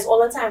realize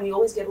all the time we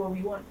always get what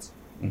we want.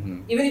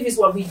 Even if it's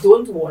what we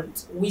don't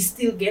want, we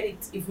still get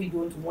it. If we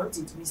don't want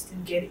it, we still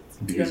get it.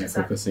 Because you're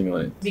focusing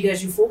on it.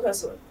 Because you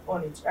focus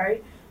on it,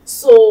 right?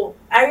 So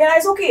I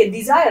realized, okay,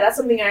 desire, that's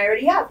something I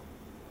already have.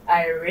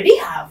 I already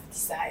have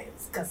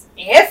desires, because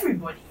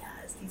everybody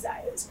has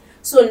desires.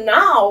 So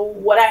now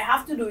what I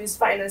have to do is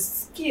find a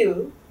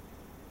skill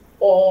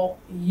or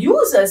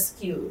use a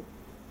skill,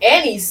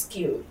 any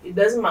skill, it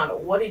doesn't matter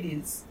what it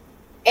is,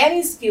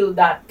 any skill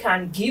that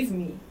can give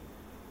me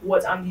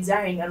what I'm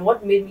desiring. And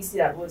what made me see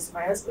that was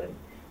my husband.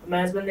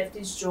 My husband left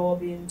his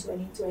job in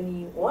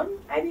 2021,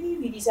 I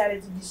believe. He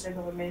decided to ditch the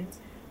government,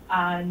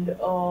 and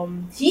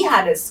he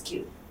had a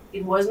skill.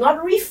 It was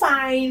not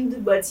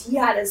refined, but he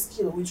had a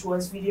skill, which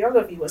was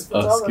videography, was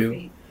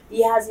photography.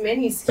 He has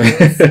many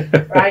skills,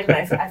 right?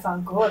 And I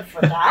thank God for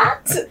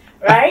that,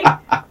 right?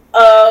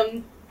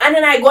 And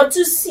then I got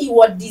to see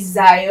what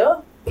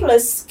desire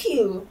plus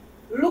skill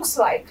looks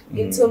like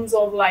in terms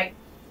of like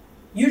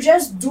you're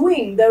just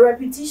doing the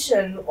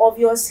repetition of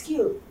your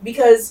skill,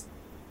 because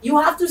you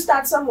have to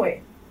start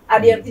somewhere.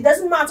 At the end, it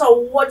doesn't matter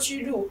what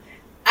you do.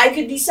 I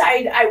could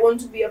decide I want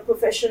to be a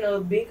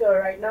professional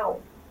baker right now.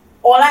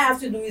 All I have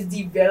to do is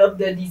develop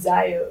the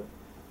desire.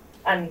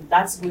 And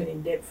that's going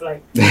in depth,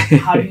 like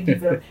how do you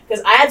develop?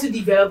 Because I had to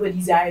develop a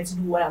desire to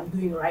do what I'm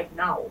doing right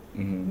now.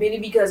 Mainly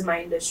because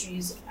my industry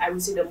is, I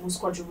would say, the most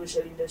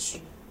controversial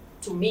industry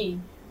to me,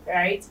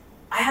 right?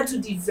 I had to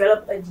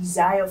develop a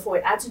desire for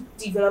it. I had to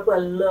develop a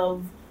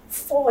love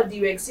for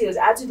direct sales.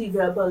 I had to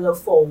develop a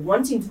love for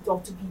wanting to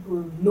talk to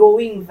people,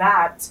 knowing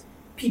that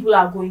people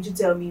are going to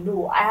tell me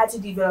no. I had to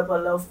develop a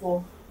love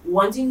for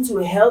wanting to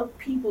help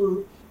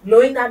people,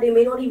 knowing that they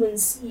may not even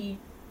see,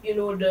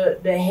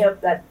 the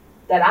help that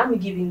I'm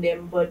giving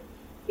them, but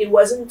it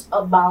wasn't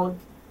about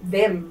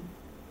them.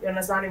 You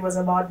understand? It was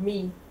about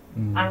me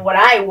and what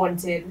I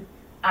wanted,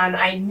 and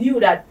I knew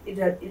that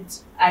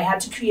I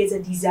had to create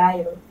a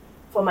desire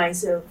for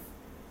myself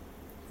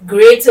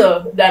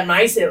greater than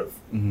myself,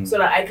 so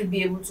that I could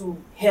be able to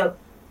help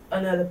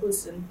another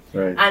person.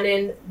 Right. And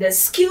then the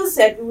skill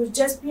set, it would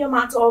just be a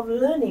matter of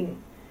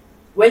learning.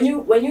 When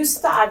you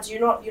start,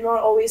 you're not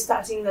always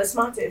starting the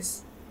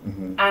smartest.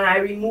 And I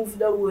removed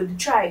the word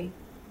try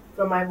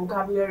from my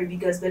vocabulary,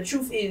 because the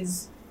truth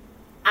is,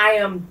 I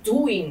am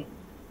doing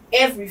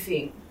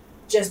everything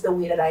just the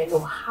way that I know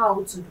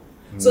how to do.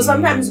 So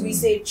sometimes we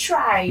say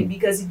try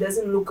because it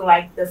doesn't look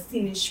like the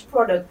finished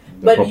product,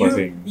 but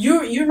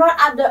you're not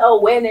at the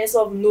awareness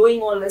of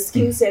knowing all the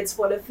skill sets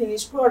for the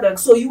finished product.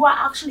 So you are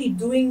actually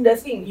doing the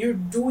thing. You're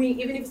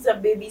doing, even if it's a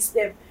baby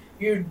step,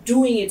 you're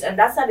doing it, and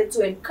that started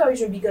to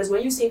encourage me, because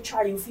when you say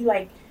try, you feel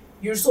like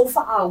you're so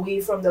far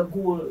away from the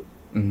goal.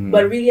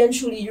 But really and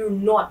truly, you're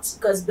not,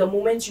 because the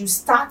moment you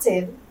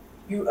started,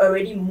 you're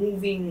already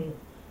moving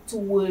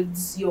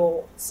towards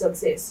your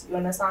success. You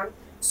understand?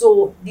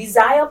 So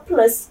desire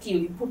plus skill,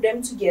 you put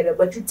them together,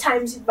 but you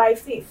times it by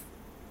faith.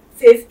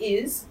 Faith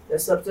is the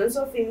substance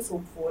of things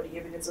hoped for, the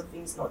evidence of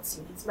things not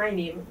seen. It's my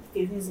name.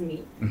 Faith is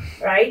me,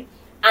 right?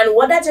 And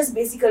what that just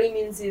basically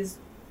means is,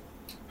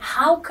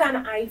 how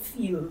can I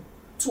feel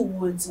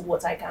towards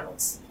what I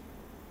cannot see?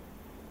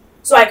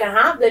 So I can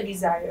have the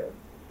desire,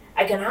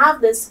 I can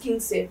have the skill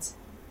set,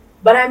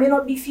 but I may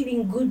not be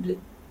feeling good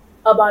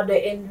about the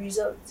end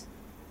result.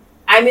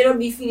 I may not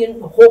be feeling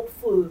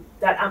hopeful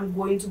that I'm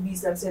going to be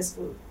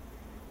successful.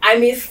 I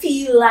may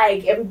feel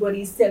like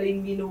everybody's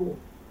telling me no.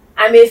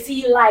 I may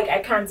feel like I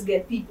can't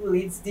get people,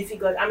 it's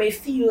difficult. I may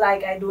feel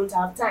like I don't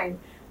have time.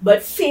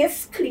 But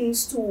faith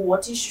clings to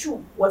what is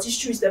true. What is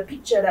true is the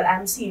picture that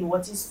I'm seeing.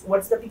 What's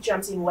the picture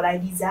I'm seeing? What I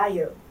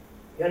desire.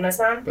 You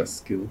understand? Plus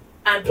skill.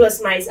 And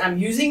plus I'm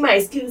using my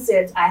skill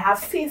set. I have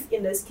faith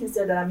in the skill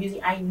set that I'm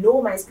using. I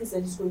know my skill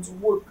set is going to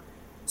work.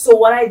 So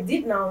what I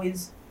did now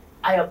is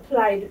I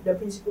applied the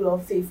principle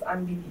of faith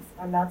and belief,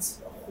 and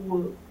that's a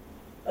whole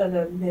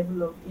other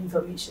level of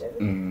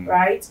information,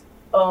 right?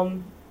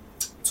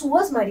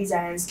 Towards my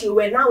desire and skill,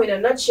 where now in a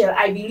nutshell,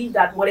 I believe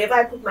that whatever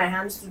I put my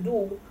hands to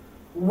do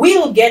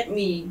will get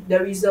me the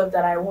result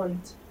that I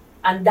want,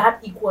 and that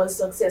equals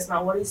success.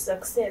 Now, what is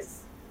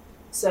success?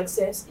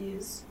 Success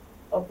is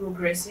a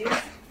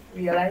progressive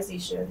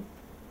realization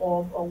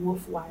of a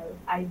worthwhile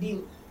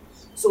ideal.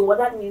 So what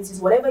that means is,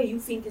 whatever you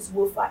think is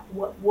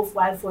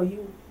worthwhile for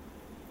you,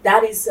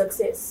 that is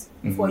success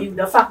for you.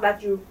 The fact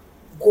that you're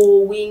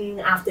going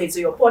after it, so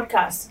your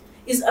podcast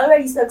is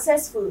already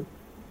successful,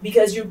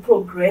 because you're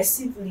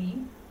progressively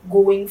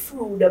going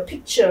through the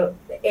picture,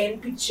 the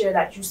end picture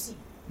that you see.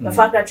 The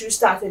fact that you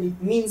started,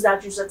 it means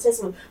that you're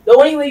successful. The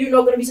only way you're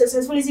not going to be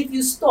successful is if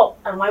you stop.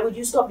 And why would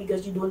you stop?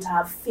 Because you don't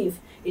have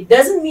faith. It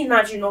doesn't mean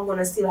that you're not going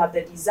to still have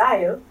the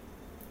desire.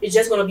 It's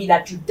just going to be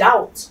that you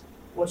doubt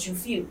what you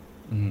feel.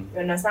 You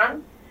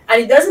understand?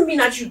 And it doesn't mean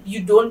that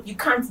you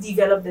can't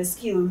develop the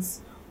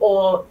skills,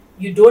 or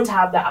you don't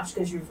have the aptitude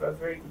because you're a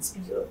very good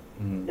speaker.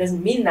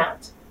 Doesn't mean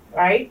that,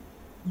 right?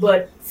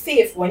 But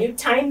faith, when you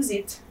times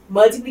it,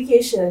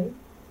 multiplication,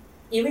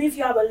 even if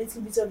you have a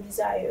little bit of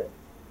desire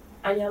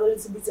and you have a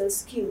little bit of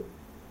skill,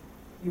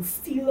 you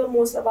feel the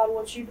most about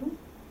what you do,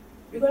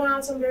 you're going to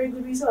have some very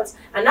good results.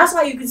 And that's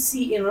why you could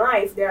see in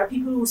life, there are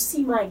people who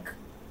seem like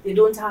they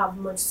don't have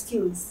much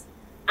skills,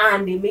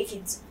 and they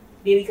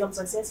become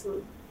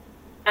successful.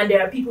 And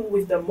there are people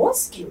with the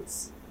most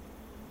skills,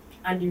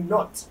 and they're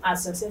not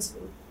as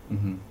successful.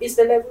 It's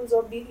the levels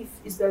of belief,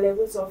 it's the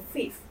levels of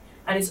faith,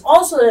 and it's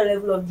also the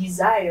level of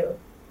desire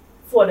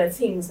for the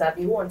things that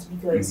they want,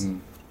 because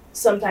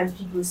sometimes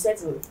people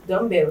settle.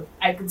 Dumbbell,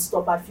 I could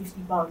stop at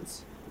 50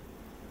 pounds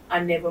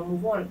and never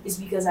move on. It's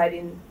because I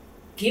didn't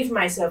give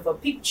myself a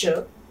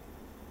picture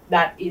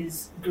that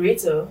is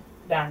greater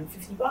than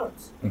 50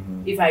 pounds.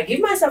 If I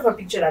give myself a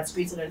picture that's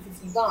greater than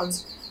 50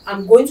 pounds,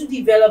 I'm going to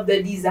develop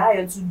the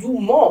desire to do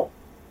more.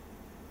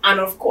 And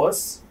of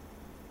course,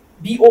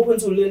 be open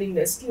to learning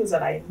the skills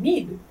that I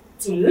need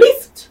to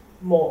lift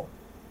more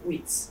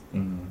weights.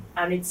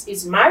 And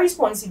it's my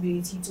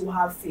responsibility to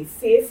have faith.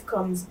 Faith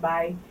comes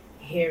by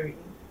hearing.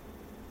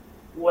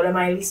 What am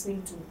I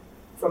listening to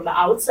from the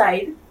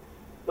outside,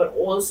 but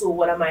also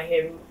what am I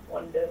hearing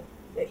on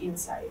the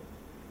inside?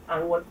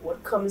 and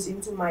what comes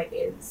into my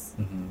ears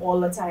Mm-hmm. all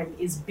the time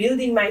is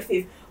building my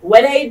faith.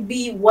 Whether it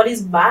be what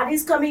is bad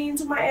is coming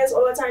into my ears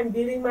all the time,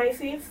 building my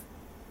faith,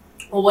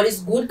 or what is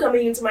good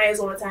coming into my ears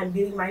all the time,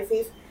 building my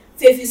faith.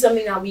 Faith is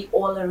something that we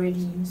all already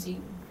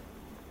using.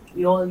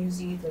 We all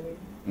using it already.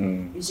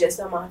 Mm. It's just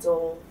a matter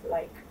of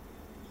like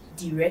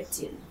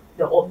directing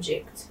the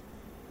object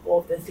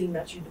of the thing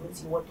that you don't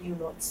see. What do you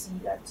not see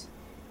that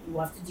you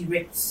have to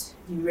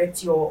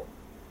direct your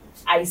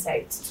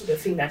eyesight to the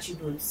thing that you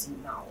don't see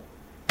now.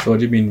 So what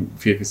do you mean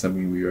faith is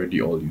something we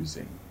already all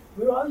using?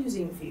 We're all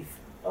using faith.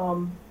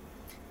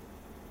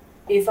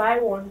 If I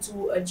want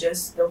to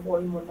adjust the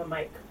volume on the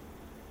mic,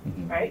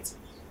 Mm-hmm. right,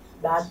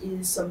 that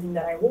is something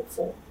that I hope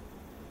for.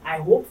 I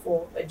hope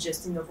for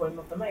adjusting the volume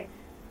of the mic.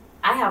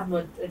 I have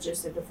not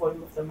adjusted the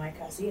volume of the mic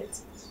as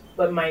yet,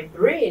 but my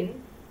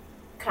brain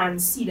can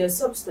see the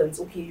substance.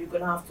 Okay, you're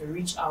gonna have to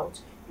reach out,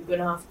 you're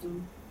gonna have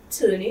to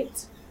turn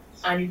it,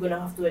 and you're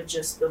gonna have to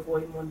adjust the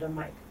volume on the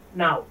mic.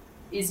 Now,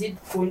 is it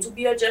going to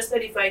be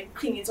adjusted if I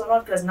clean it or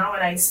not? Because now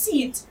when I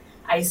see it,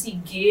 I see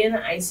gain,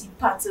 I see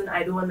pattern,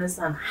 I don't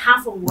understand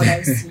half of what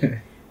I see,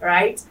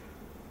 right?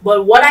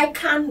 But what I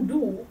can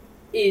do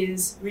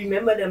is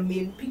remember the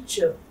main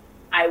picture.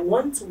 I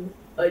want to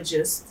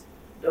adjust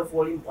the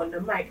volume on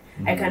the mic.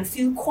 Mm-hmm. I can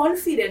feel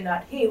confident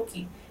that, hey,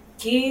 okay,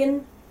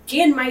 gain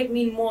might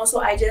mean more, so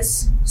I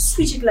just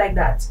switch it like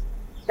that.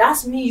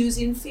 That's me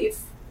using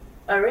faith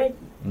already.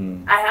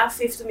 Mm. I have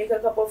faith to make a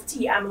cup of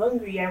tea. I'm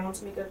hungry, I want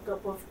to make a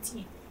cup of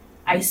tea.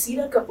 I see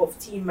the cup of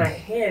tea in my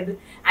head.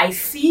 I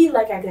feel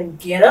like I can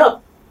get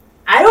up.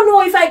 I don't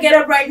know if I get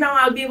up right now,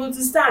 I'll be able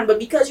to stand, but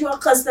because you're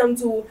accustomed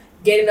to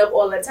getting up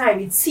all the time,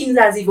 it seems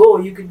as if, oh,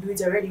 you could do it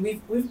already.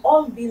 We've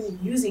all been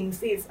using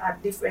faith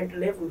at different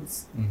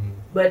levels, Mm-hmm.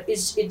 but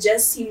it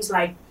just seems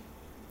like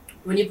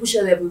when you push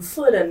a level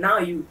further, now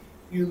you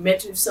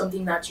met with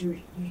something that you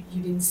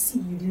didn't see.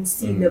 You didn't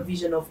see the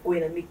vision of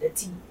going and make the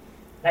tea.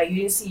 Like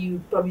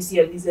you probably see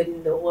a lizard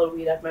in the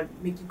hallway that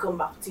might make you come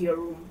back to your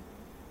room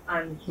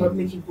and not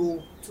make you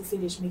go to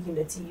finish making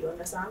the tea. You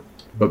understand?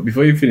 But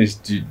before you finish,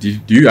 do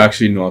you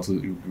actually know how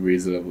to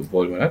raise the level of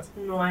volume on that?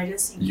 No, I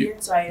just see gain,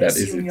 so I that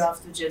is assume it. you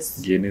have to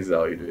just Gain is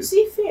how you do it.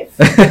 see faith.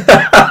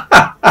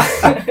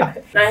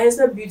 Now here's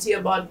the beauty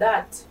about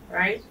that,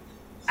 right?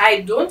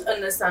 I don't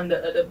understand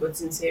the other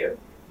buttons here,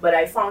 but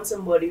I found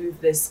somebody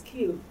with the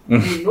skill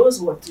who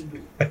knows what to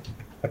do.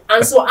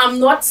 And so I'm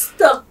not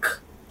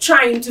stuck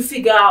trying to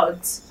figure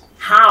out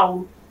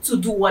how to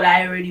do what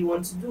I already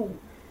want to do.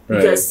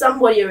 Because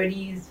somebody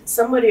already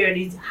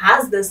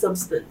has the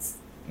substance.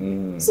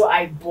 Mm. So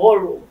I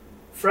borrow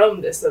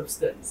from the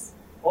substance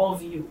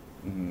of you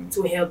Mm-hmm.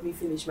 to help me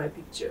finish my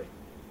picture.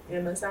 You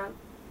understand?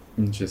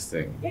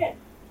 Interesting. Yeah.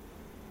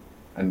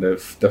 And the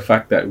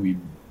fact that we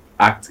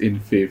act in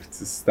faith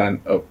to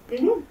stand up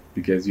Mm-hmm.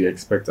 because you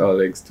expect our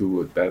legs to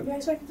work, that You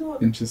expect it to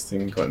work.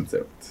 interesting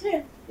concept.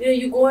 Yeah.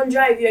 You go and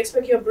drive, you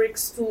expect your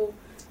brakes to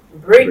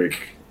break.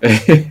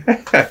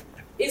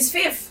 It's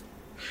faith.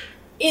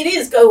 It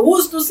is, because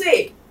who's to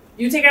say?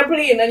 You take a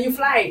plane and you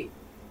fly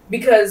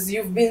because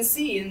you've been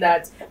seeing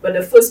that. But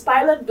the first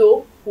pilot,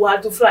 though, who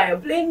had to fly a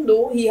plane,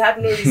 though, he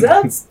had no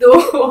results,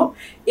 though.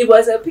 It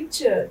was a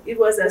picture. It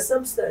was a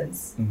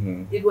substance.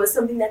 Mm-hmm. It was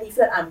something that he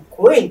felt, I'm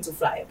going to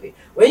fly a plane.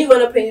 When you go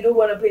on a plane, you don't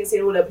go on a plane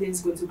saying, oh, the plane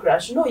is going to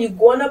crash. No, you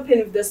go on a plane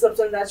with the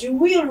substance that you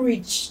will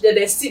reach the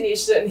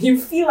destination. You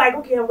feel like,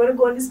 okay, I'm going to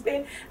go on this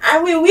plane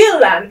and we will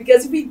land.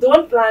 Because if we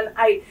don't land,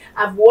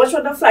 I've watched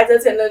what the flight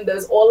attendant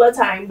does all the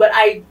time, but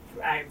I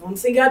don't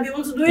think I'll be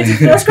able to do it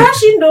if it was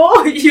crashing,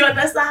 though. You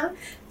understand?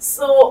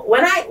 So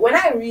when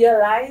I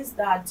realized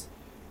that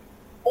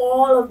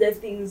all of the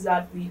things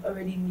that we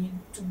already need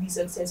to be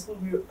successful,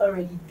 we're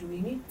already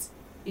doing it.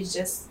 It's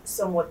just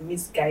somewhat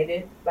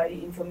misguided by the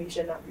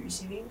information that we're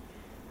receiving.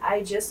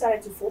 I just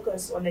started to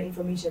focus on the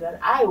information that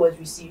I was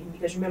receiving,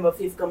 because remember,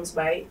 faith comes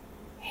by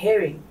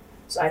hearing.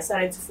 So I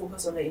started to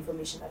focus on the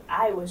information that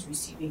I was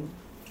receiving,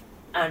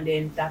 and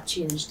then that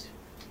changed.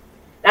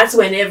 That's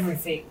when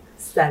everything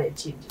started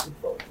changing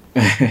for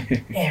me.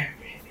 Everything.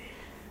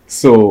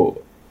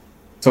 So,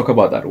 talk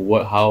about that.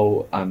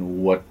 How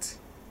and what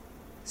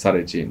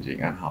started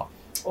changing and how?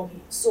 Okay,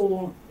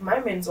 so my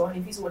mentor, and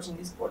if he's watching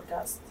this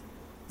podcast,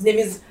 his name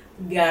is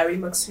Gary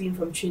McSween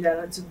from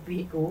Trinidad and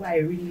Tobago. I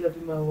really love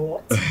him a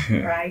lot,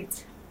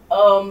 right?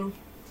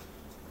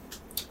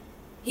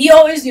 He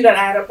always knew that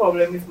I had a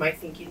problem with my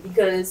thinking,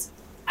 because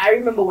I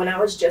remember when I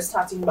was just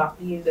starting back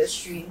the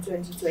industry in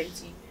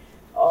 2020,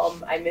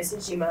 I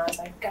messaged him and I was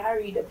like,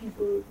 Gary, the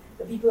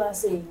people are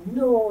saying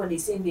no, and they're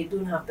saying they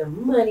don't have the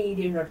money,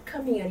 they're not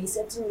coming. And he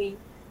said to me,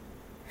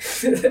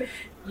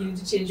 you need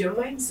to change your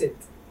mindset.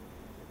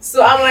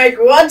 So I'm like,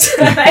 what?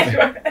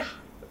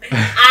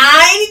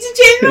 I need to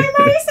change my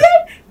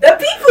mindset? The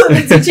people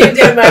need to change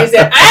their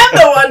mindset. I am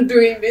the one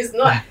doing this,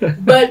 not.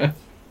 But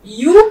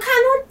you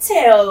cannot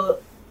tell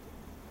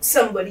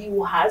somebody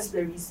who has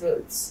the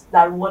results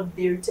that what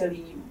they're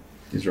telling you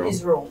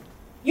is wrong.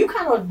 You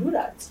cannot do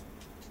that.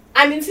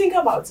 I mean, think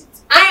about it.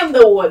 I am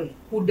the one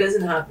who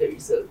doesn't have the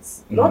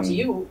results, not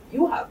you.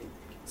 You have it.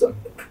 So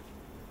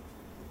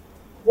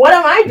What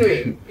am I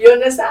doing? You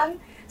understand?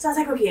 So I was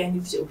like, okay, I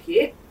need to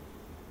change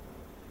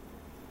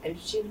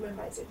my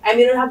mindset. I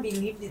may not have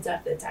believed it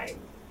at the time,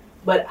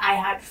 but I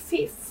had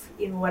faith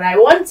in what I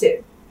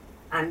wanted.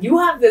 And you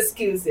have the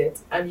skill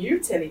set, and you're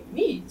telling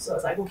me. So I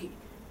was like, okay,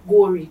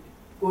 go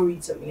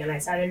read something. And I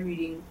started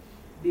reading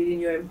Building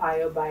Your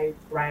Empire by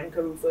Brian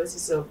Carruthers.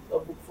 It's a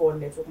book for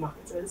network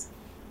marketers.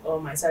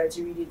 I started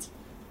to read it,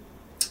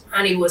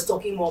 and it was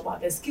talking more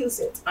about the skill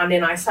set. And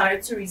then I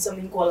started to read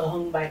something called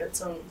Hung by the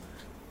Tongue.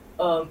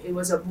 It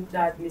was a book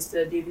that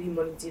Dr. David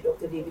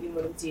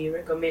Imonite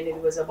recommended.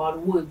 It was about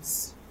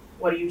words.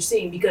 What are you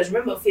saying? Because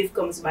remember, faith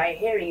comes by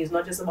hearing. It's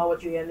not just about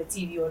what you hear on the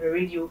TV or the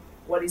radio.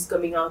 What is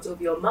coming out of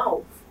your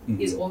mouth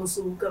is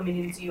also coming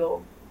into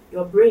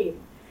your brain.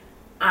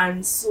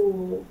 And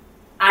so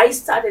I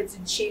started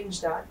to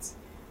change that.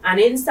 And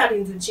in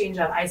starting to change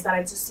that, I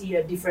started to see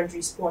a different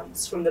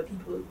response from the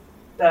people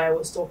that I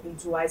was talking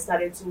to. I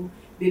started to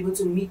be able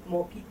to meet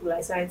more people. I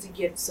started to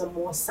get some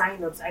more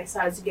sign-ups. I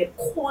started to get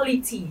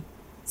quality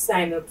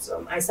sign-ups.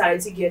 I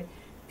started to get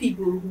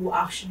people who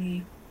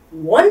actually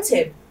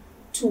wanted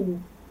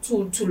to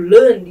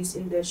learn this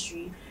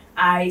industry.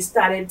 I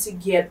started to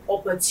get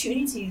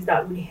opportunities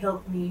that would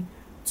help me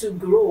to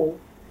grow.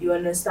 You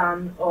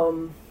understand?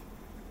 And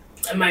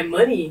my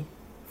money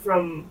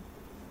from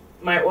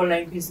my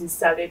online business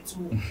started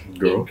to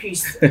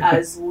increase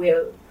as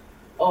well.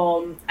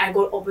 I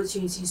got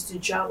opportunities to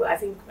travel. I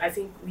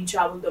think we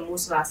traveled the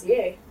most last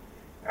year.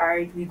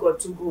 Right, we got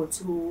to go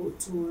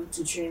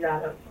to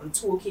Trinidad on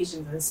 2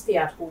 occasions and stay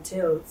at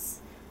hotels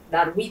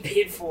that we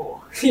paid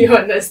for. You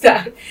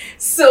understand?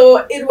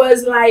 So it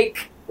was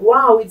like,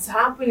 wow, it's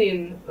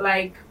happening.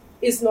 Like,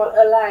 it's not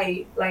a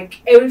lie.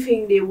 Like,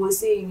 everything they were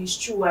saying is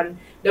true. And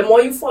the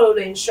more you follow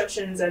the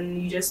instructions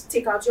and you just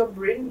take out your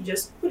brain, you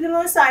just put it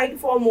on the side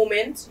for a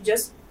moment. You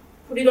just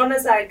put it on the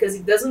side because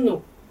it doesn't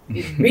know.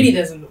 It really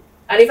doesn't know.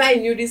 And if I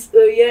knew this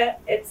earlier,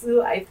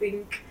 Etzel, I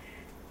think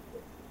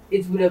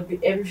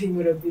everything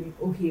would have been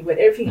okay. But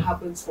everything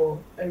happens for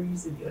a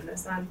reason, you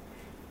understand?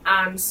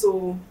 And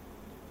so,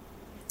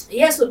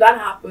 yeah, so that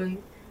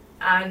happened.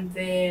 And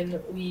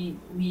then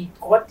we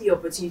got the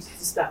opportunity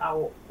to start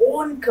our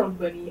own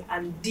company.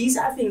 And these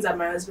are things that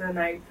my husband and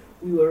I,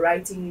 we were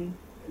writing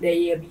the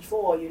year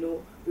before. You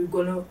know,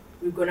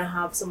 we're gonna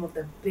have some of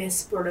the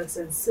best products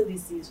and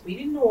services. We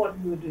didn't know what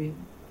we were doing,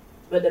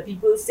 but the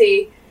people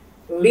say,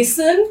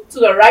 listen to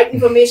the right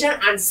information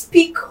and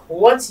speak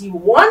what you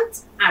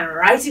want and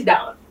write it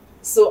down.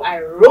 So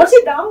I wrote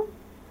it down,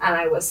 and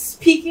I was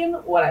speaking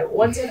what I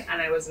wanted,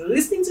 and I was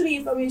listening to the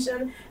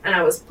information, and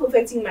I was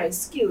perfecting my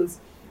skills.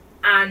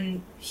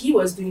 And he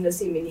was doing the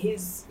same in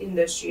his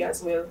industry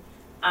as well.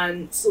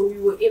 And so we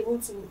were able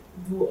to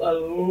do a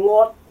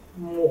lot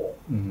more.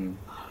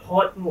 A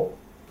lot more.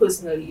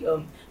 Personally,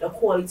 the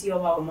quality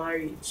of our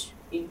marriage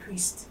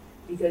increased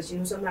because, you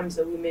know, sometimes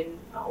the women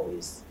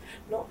always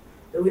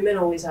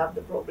have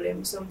the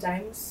problem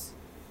sometimes.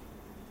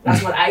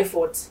 That's what I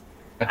thought.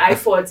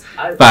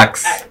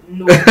 Facts.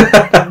 No.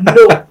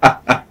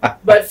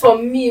 But for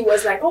me, it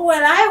was like, oh,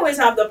 well, I always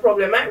have the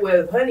problem.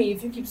 Well, honey,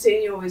 if you keep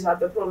saying you always have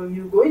the problem,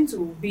 you're going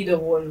to be the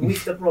one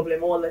with the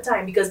problem all the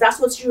time because that's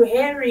what you're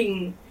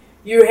hearing.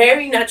 You're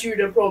hearing that you're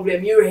the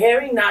problem. You're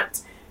hearing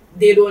that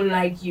they don't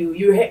like you.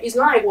 It's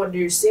not like what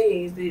they're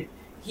saying. Is that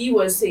he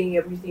was saying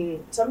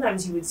everything.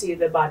 Sometimes he would say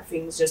the bad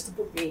things just to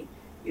put me,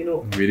 you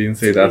know. We didn't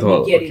say that at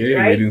all. Okay,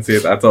 right? We didn't say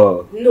it at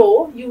all.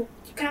 No, you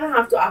kind of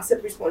have to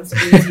accept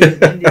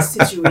responsibility in this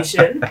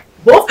situation.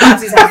 Both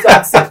parties have to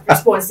accept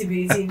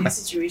responsibility in this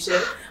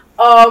situation.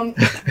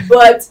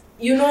 But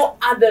you know,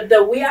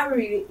 the way I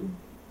really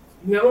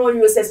remember when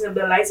we were setting up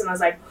the lights, and I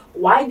was like,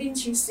 why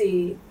didn't you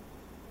say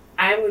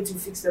I am going to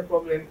fix the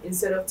problem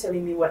instead of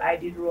telling me what I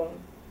did wrong?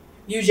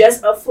 You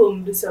just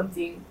affirmed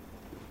something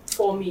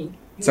for me.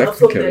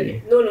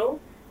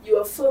 You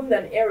affirmed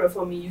an error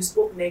for me. You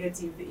spoke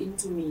negative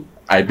into me.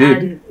 I did.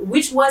 And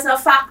which was a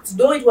fact.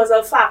 Though it was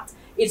a fact,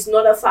 it's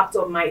not a fact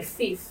of my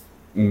faith.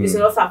 It's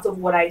not a fact of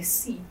what I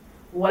see.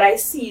 What I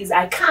see is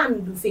I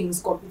can do things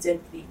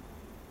competently.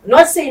 I'm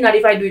not saying that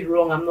if I do it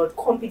wrong, I'm not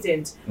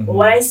competent. But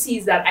what I see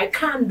is that I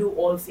can do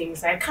all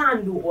things. I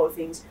can do all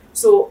things.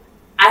 So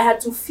I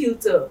had to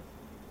filter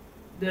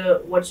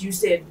what you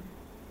said.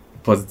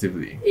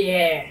 Positively.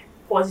 Yeah,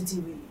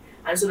 positively.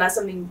 And so that's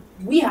something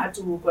we had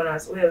to work on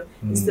as well.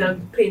 Instead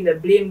of playing the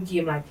blame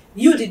game like,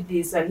 you did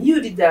this and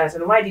you did that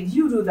and why did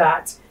you do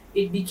that?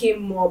 It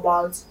became more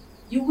about,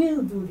 you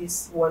will do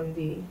this one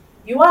day.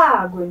 You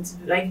are going to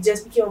do, like, it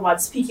just became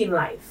about speaking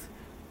life.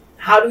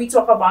 How do we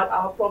talk about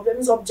our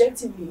problems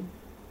objectively?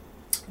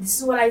 This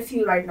is what I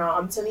feel right now.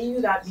 I'm telling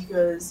you that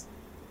because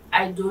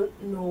I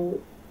don't know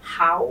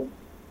how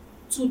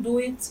to do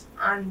it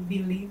and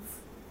believe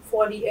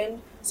for the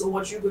end. So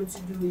what you're going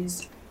to do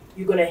is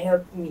you're going to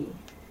help me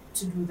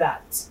to do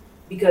that.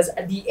 Because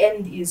at the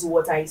end is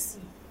what I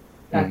see.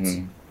 That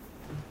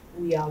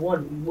we are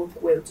one. We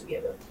work well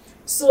together.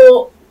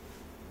 So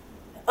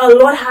a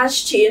lot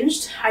has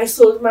changed. I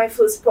sold my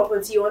first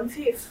property on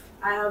Faith.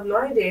 I have no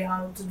idea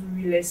how to do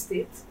real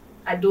estate.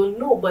 I don't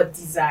know, but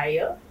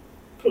desire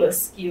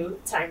plus skill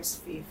times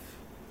faith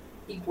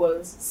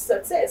equals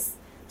success.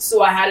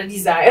 So I had a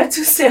desire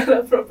to sell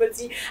a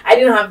property. I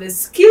didn't have the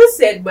skill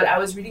set, but I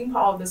was reading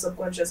Power of the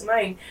Subconscious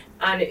Mind,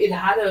 and it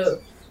had a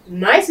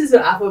nice little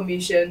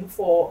affirmation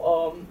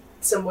for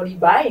somebody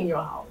buying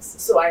your house.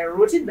 So I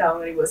wrote it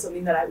down, and it was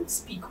something that I would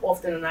speak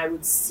often, and I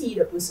would see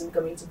the person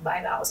coming to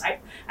buy the house.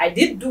 I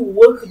did do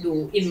work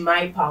though in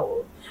my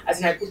power, as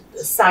in I put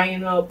a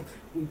sign up,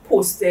 we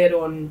posted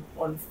on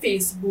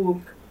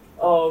Facebook.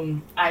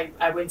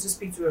 I went to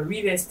speak to a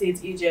real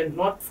estate agent,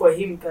 not for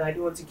him because I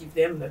don't want to give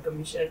them the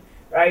commission,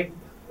 right?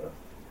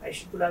 I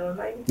should put that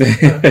online.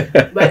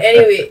 But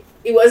anyway,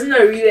 it wasn't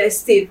a real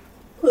estate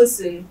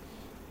person.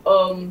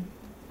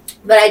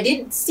 But I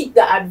did seek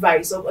the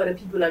advice of other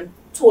people and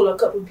told a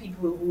couple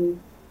people who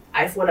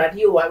I thought that,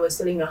 I was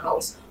selling a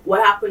house. What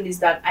happened is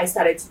that I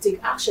started to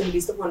take action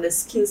based upon the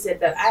skill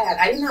set that I had.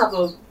 I didn't have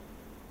a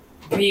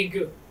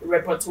big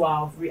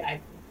repertoire of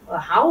a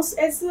house,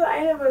 Esther.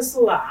 I never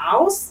sold a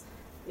house,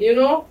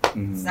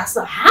 That's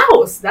a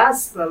house.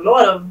 That's a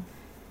lot of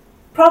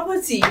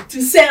property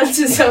to sell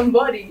to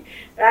somebody,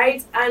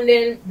 right? And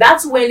then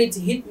that's when it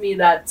hit me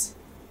that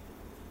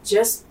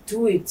just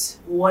do it.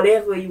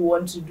 Whatever you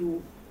want to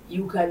do,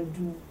 you can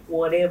do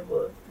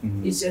whatever.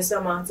 It's just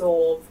a matter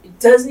of, it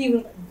doesn't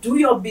even, do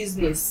your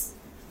business,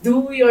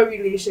 do your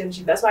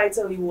relationship. That's why I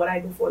tell you what I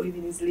do for a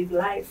living is live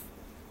life.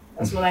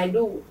 That's what I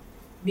do.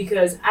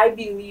 Because I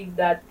believe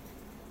that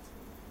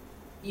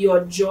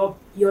your job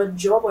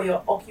or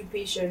your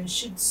occupation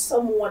should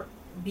somewhat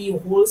be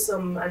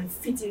wholesome and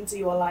fit into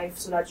your life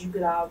so that you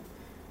could have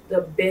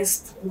the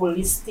best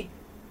holistic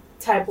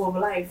type of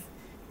life.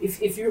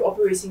 If you're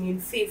operating in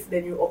faith,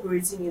 then you're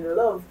operating in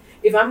love.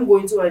 If I'm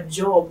going to a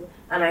job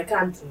and I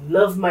can't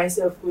love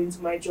myself going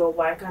to my job,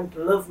 or I can't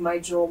love my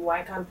job, or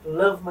I can't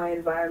love my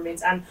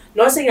environment, and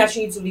not saying that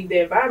you need to leave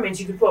the environment,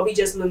 you could probably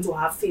just learn to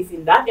have faith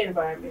in that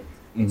environment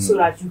so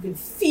that you can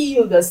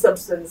feel the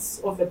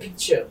substance of the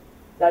picture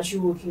that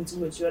you're working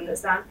towards, you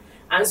understand?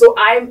 And so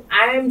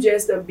I'm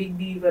just a big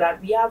believer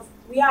that we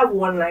have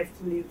one life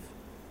to live.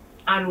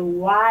 And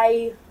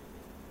why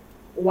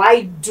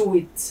do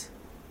it?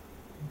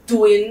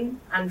 Doing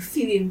and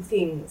feeling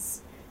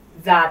things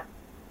that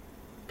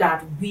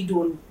we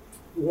don't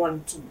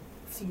want to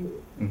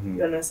feel.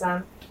 You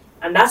understand?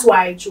 And that's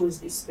why I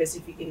chose this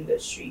specific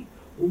industry.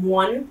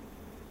 One,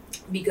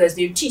 because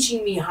they're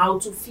teaching me how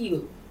to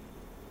feel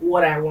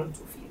what I want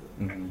to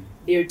feel.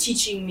 They're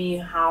teaching me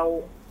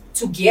how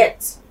to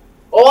get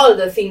all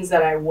the things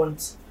that I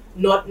want,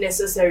 not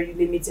necessarily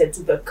limited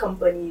to the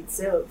company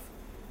itself,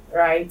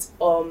 right?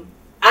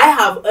 I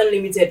have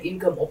unlimited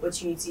income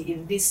opportunity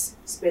in this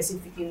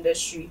specific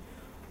industry.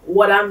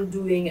 What I'm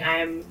doing,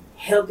 I'm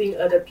helping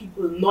other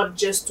people not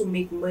just to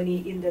make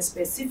money in the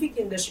specific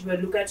industry,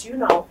 but look at you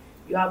now.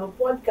 You have a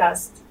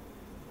podcast,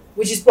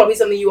 which is probably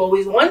something you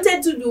always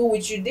wanted to do,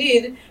 which you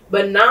did,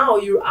 but now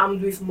you're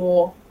armed with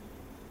more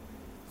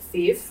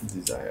faith,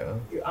 desire.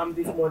 You're armed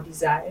with more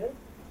desire.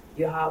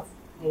 You have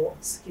more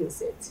skill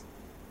set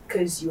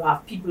because you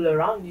have people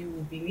around you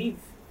who believe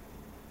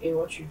in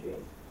what you're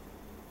doing.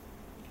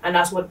 And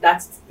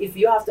that's if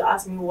you have to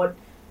ask me what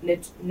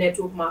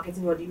network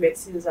marketing or direct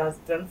sales has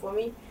done for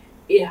me,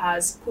 it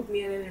has put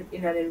me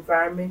in an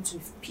environment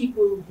with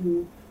people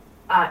who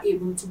are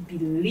able to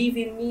believe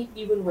in me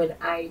even when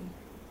I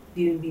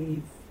didn't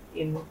believe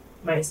in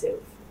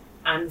myself.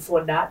 And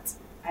for that,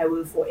 I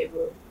will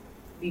forever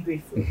be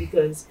grateful,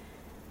 because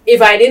if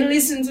I didn't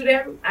listen to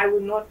them, I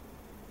would not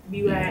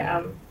be where I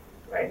am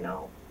right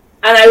now.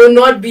 And I will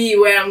not be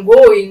where I'm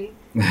going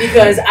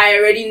because I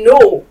already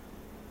know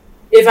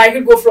if I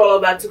could go through all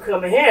of that to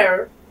come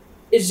here,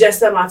 it's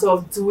just a matter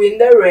of doing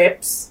the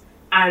reps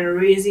and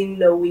raising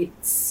the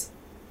weights.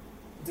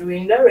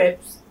 Doing the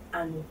reps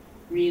and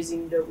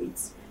raising the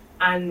weights.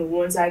 And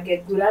once I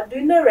get good at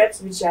doing the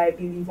reps, which I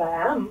believe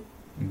I am,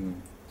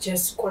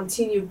 just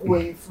continue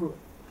going through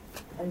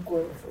and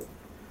going through.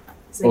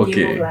 It's a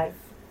game of life.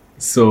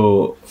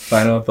 So,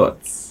 final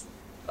thoughts.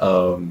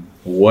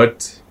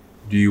 What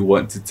do you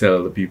want to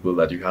tell the people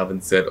that you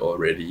haven't said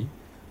already?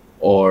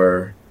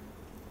 Or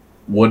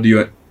what do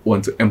you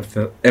want to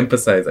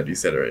emphasize that you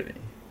said already?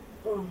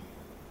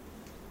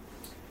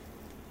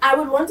 I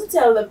would want to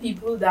tell the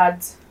people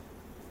that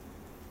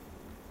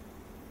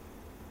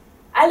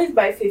I live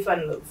by faith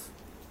and love.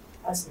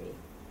 That's me.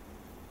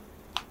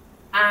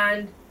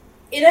 And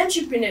in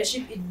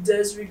entrepreneurship, it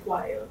does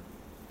require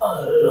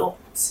a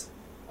lot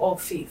of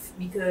faith,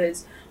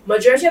 because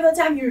majority of the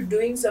time you're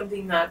doing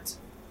something that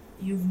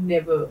you've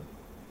never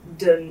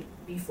done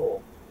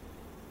before.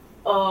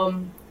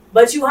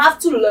 But you have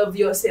to love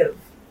yourself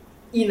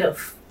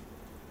enough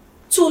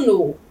to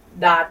know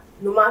that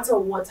no matter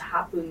what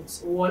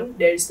happens, one,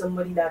 there is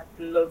somebody that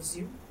loves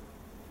you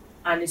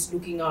and is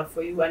looking out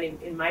for you.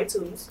 And in my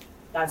terms,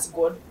 that's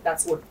God.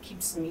 That's what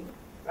keeps me,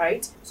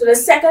 right? So the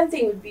second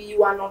thing would be,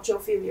 you are not your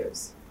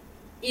failures.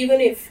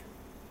 Even if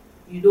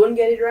you don't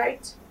get it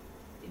right,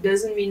 it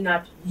doesn't mean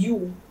that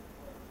you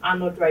are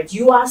not right.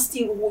 You are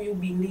still who you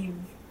believe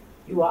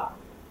you are.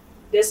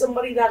 there's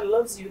somebody that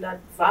loves you, that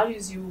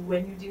values you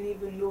when you didn't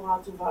even know how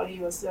to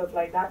value yourself.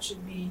 Like that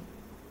should be,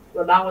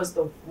 well, that was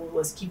what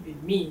was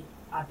keeping me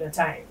at the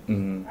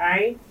time,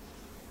 right?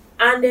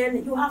 And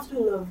then you have to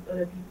love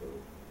other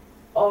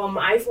people.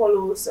 I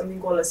follow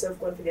something called a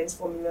self-confidence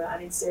formula,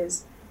 and it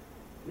says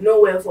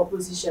no wealth or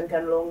position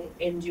can long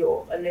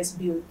endure unless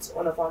built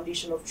on a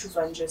foundation of truth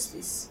and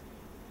justice.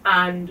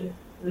 And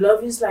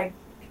love is, like,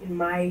 in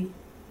my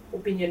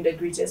opinion, the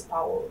greatest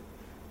power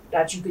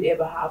that you could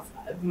ever have.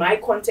 My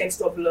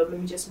context of love, let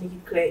me just make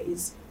it clear,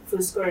 is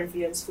 1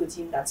 Corinthians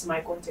 14. That's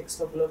my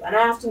context of love. And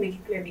I have to make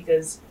it clear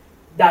because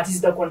that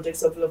is the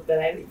context of love that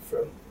I live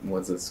from.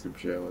 What's the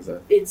scripture? What's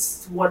that?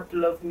 It's what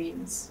love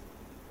means.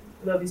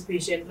 Love is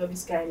patient, love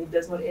is kind, it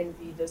does not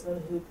envy, it does not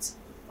hurt,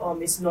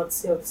 it's not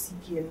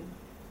self-seeking.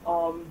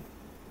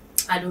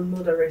 I don't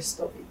know the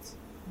rest of it.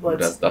 But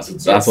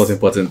that's what's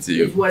important to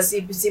you.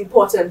 It's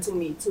important to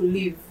me to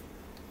live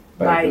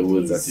by the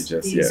words that you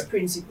just these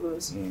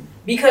principles.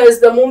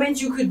 Because the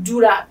moment you could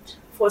do that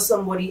for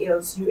somebody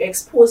else, you're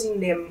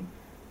exposing them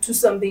to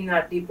something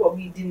that they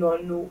probably did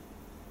not know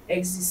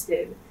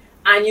existed.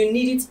 And you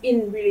need it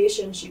in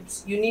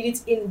relationships. You need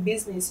it in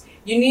business.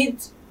 You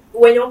need,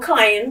 when your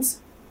client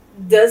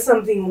does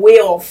something way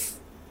off,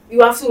 you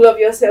have to love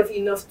yourself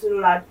enough to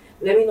know that,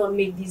 let me not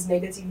make these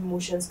negative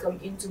emotions come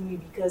into me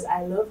because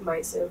I love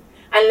myself.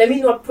 And let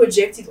me not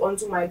project it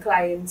onto my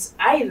clients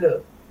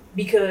either,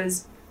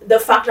 because the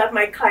fact that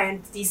my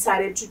client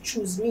decided to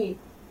choose me,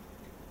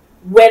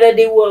 whether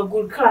they were a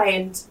good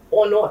client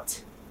or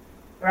not,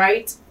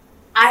 right?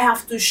 I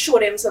have to show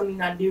them something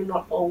that they're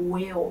not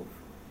aware of.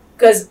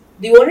 Because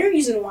the only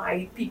reason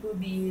why people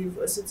behave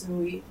a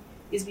certain way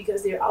is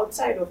because they're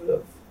outside of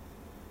love.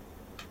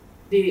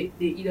 They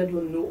either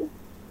don't know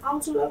how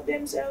to love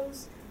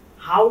themselves,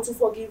 how to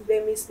forgive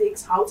their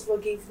mistakes, how to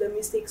forgive the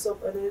mistakes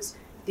of others.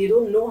 They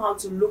don't know how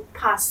to look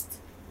past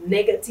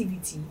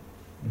negativity.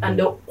 And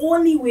the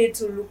only way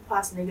to look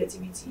past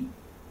negativity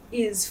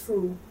is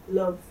through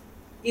love,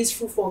 is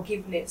through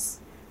forgiveness.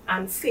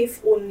 And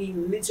faith only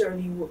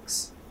literally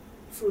works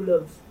through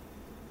love,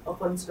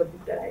 according to the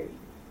book that I read.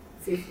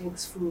 Faith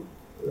works through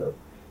love.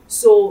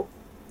 So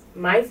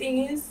my thing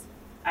is,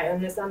 I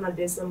understand that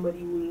there's somebody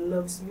who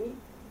loves me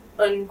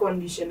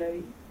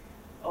unconditionally.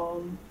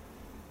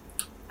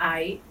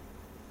 I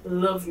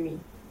love me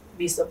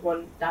based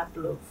upon that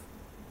love.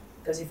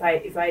 Because if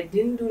I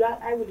didn't do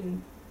that, I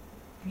wouldn't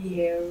be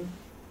here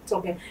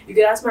talking. You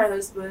could ask my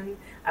husband,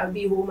 I would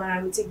be home and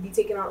I would be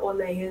taking out all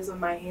the hairs on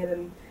my head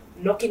and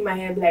knocking my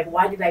head, like,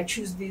 why did I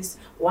choose this?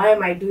 Why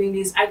am I doing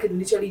this? I could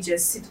literally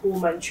just sit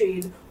home and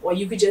trade, or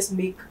you could just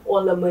make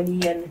all the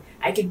money and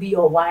I could be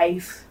your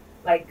wife.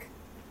 Like,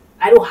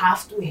 I don't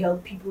have to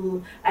help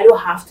people. I don't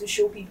have to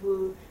show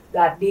people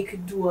that they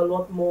could do a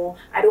lot more.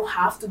 I don't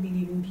have to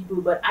believe in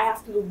people, but I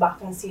have to look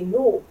back and say,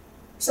 no,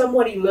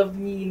 somebody loved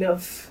me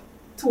enough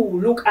to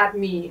look at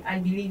me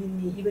and believe in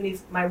me, even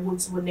if my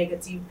words were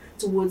negative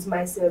towards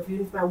myself,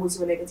 even if my words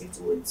were negative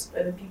towards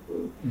other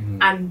people.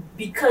 And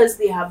because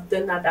they have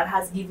done that, that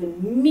has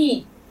given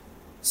me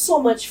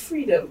so much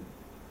freedom,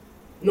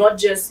 not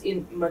just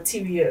in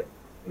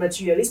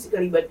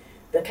materialistically, but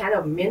the kind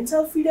of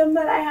mental freedom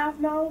that I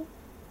have now,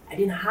 I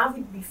didn't have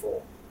it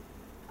before.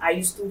 I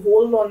used to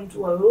hold on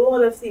to a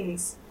lot of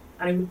things,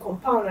 and it would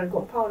compound and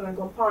compound and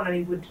compound, and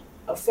it would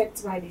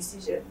affect my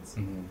decisions.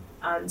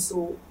 And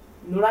so,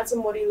 know that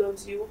somebody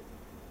loves you.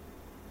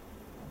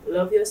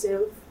 Love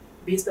yourself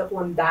based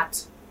upon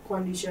that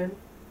condition.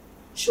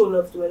 Show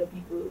love to other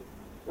people.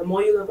 The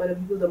more you love other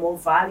people, the more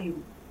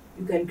value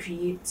you can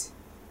create.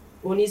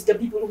 Only the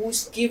people who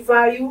give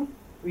value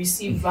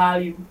receive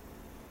value.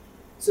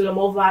 So the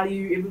more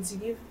value you're able to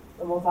give,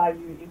 the more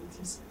value you're able to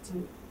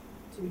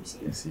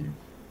receive. I see.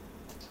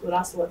 So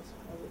that's what I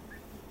would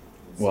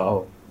say.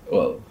 Wow.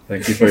 Well,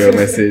 thank you for your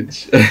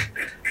message.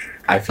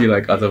 I feel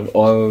like out of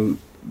all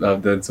that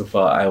I've done so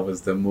far, I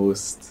was the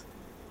most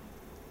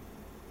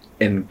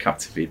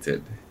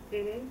captivated.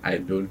 I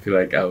don't feel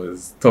like I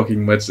was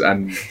talking much,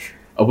 and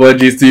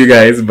apologies to you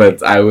guys,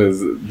 but I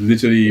was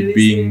literally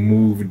being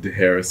moved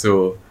here.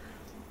 So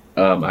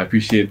I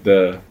appreciate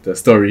the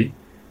story,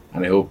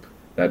 and I hope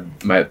that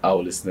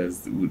our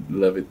listeners would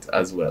love it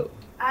as well.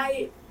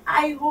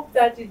 I hope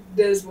that it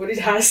does what it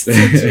has to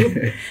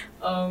do,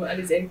 and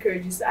it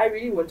encourages. I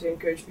really want to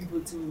encourage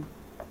people to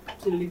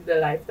live the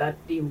life that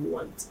they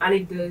want, and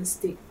it does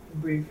take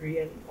bravery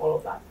and all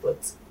of that.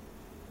 But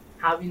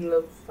having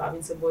love,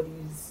 having somebody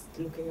who's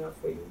looking out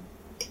for you,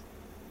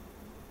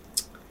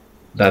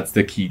 that's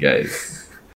the key, guys.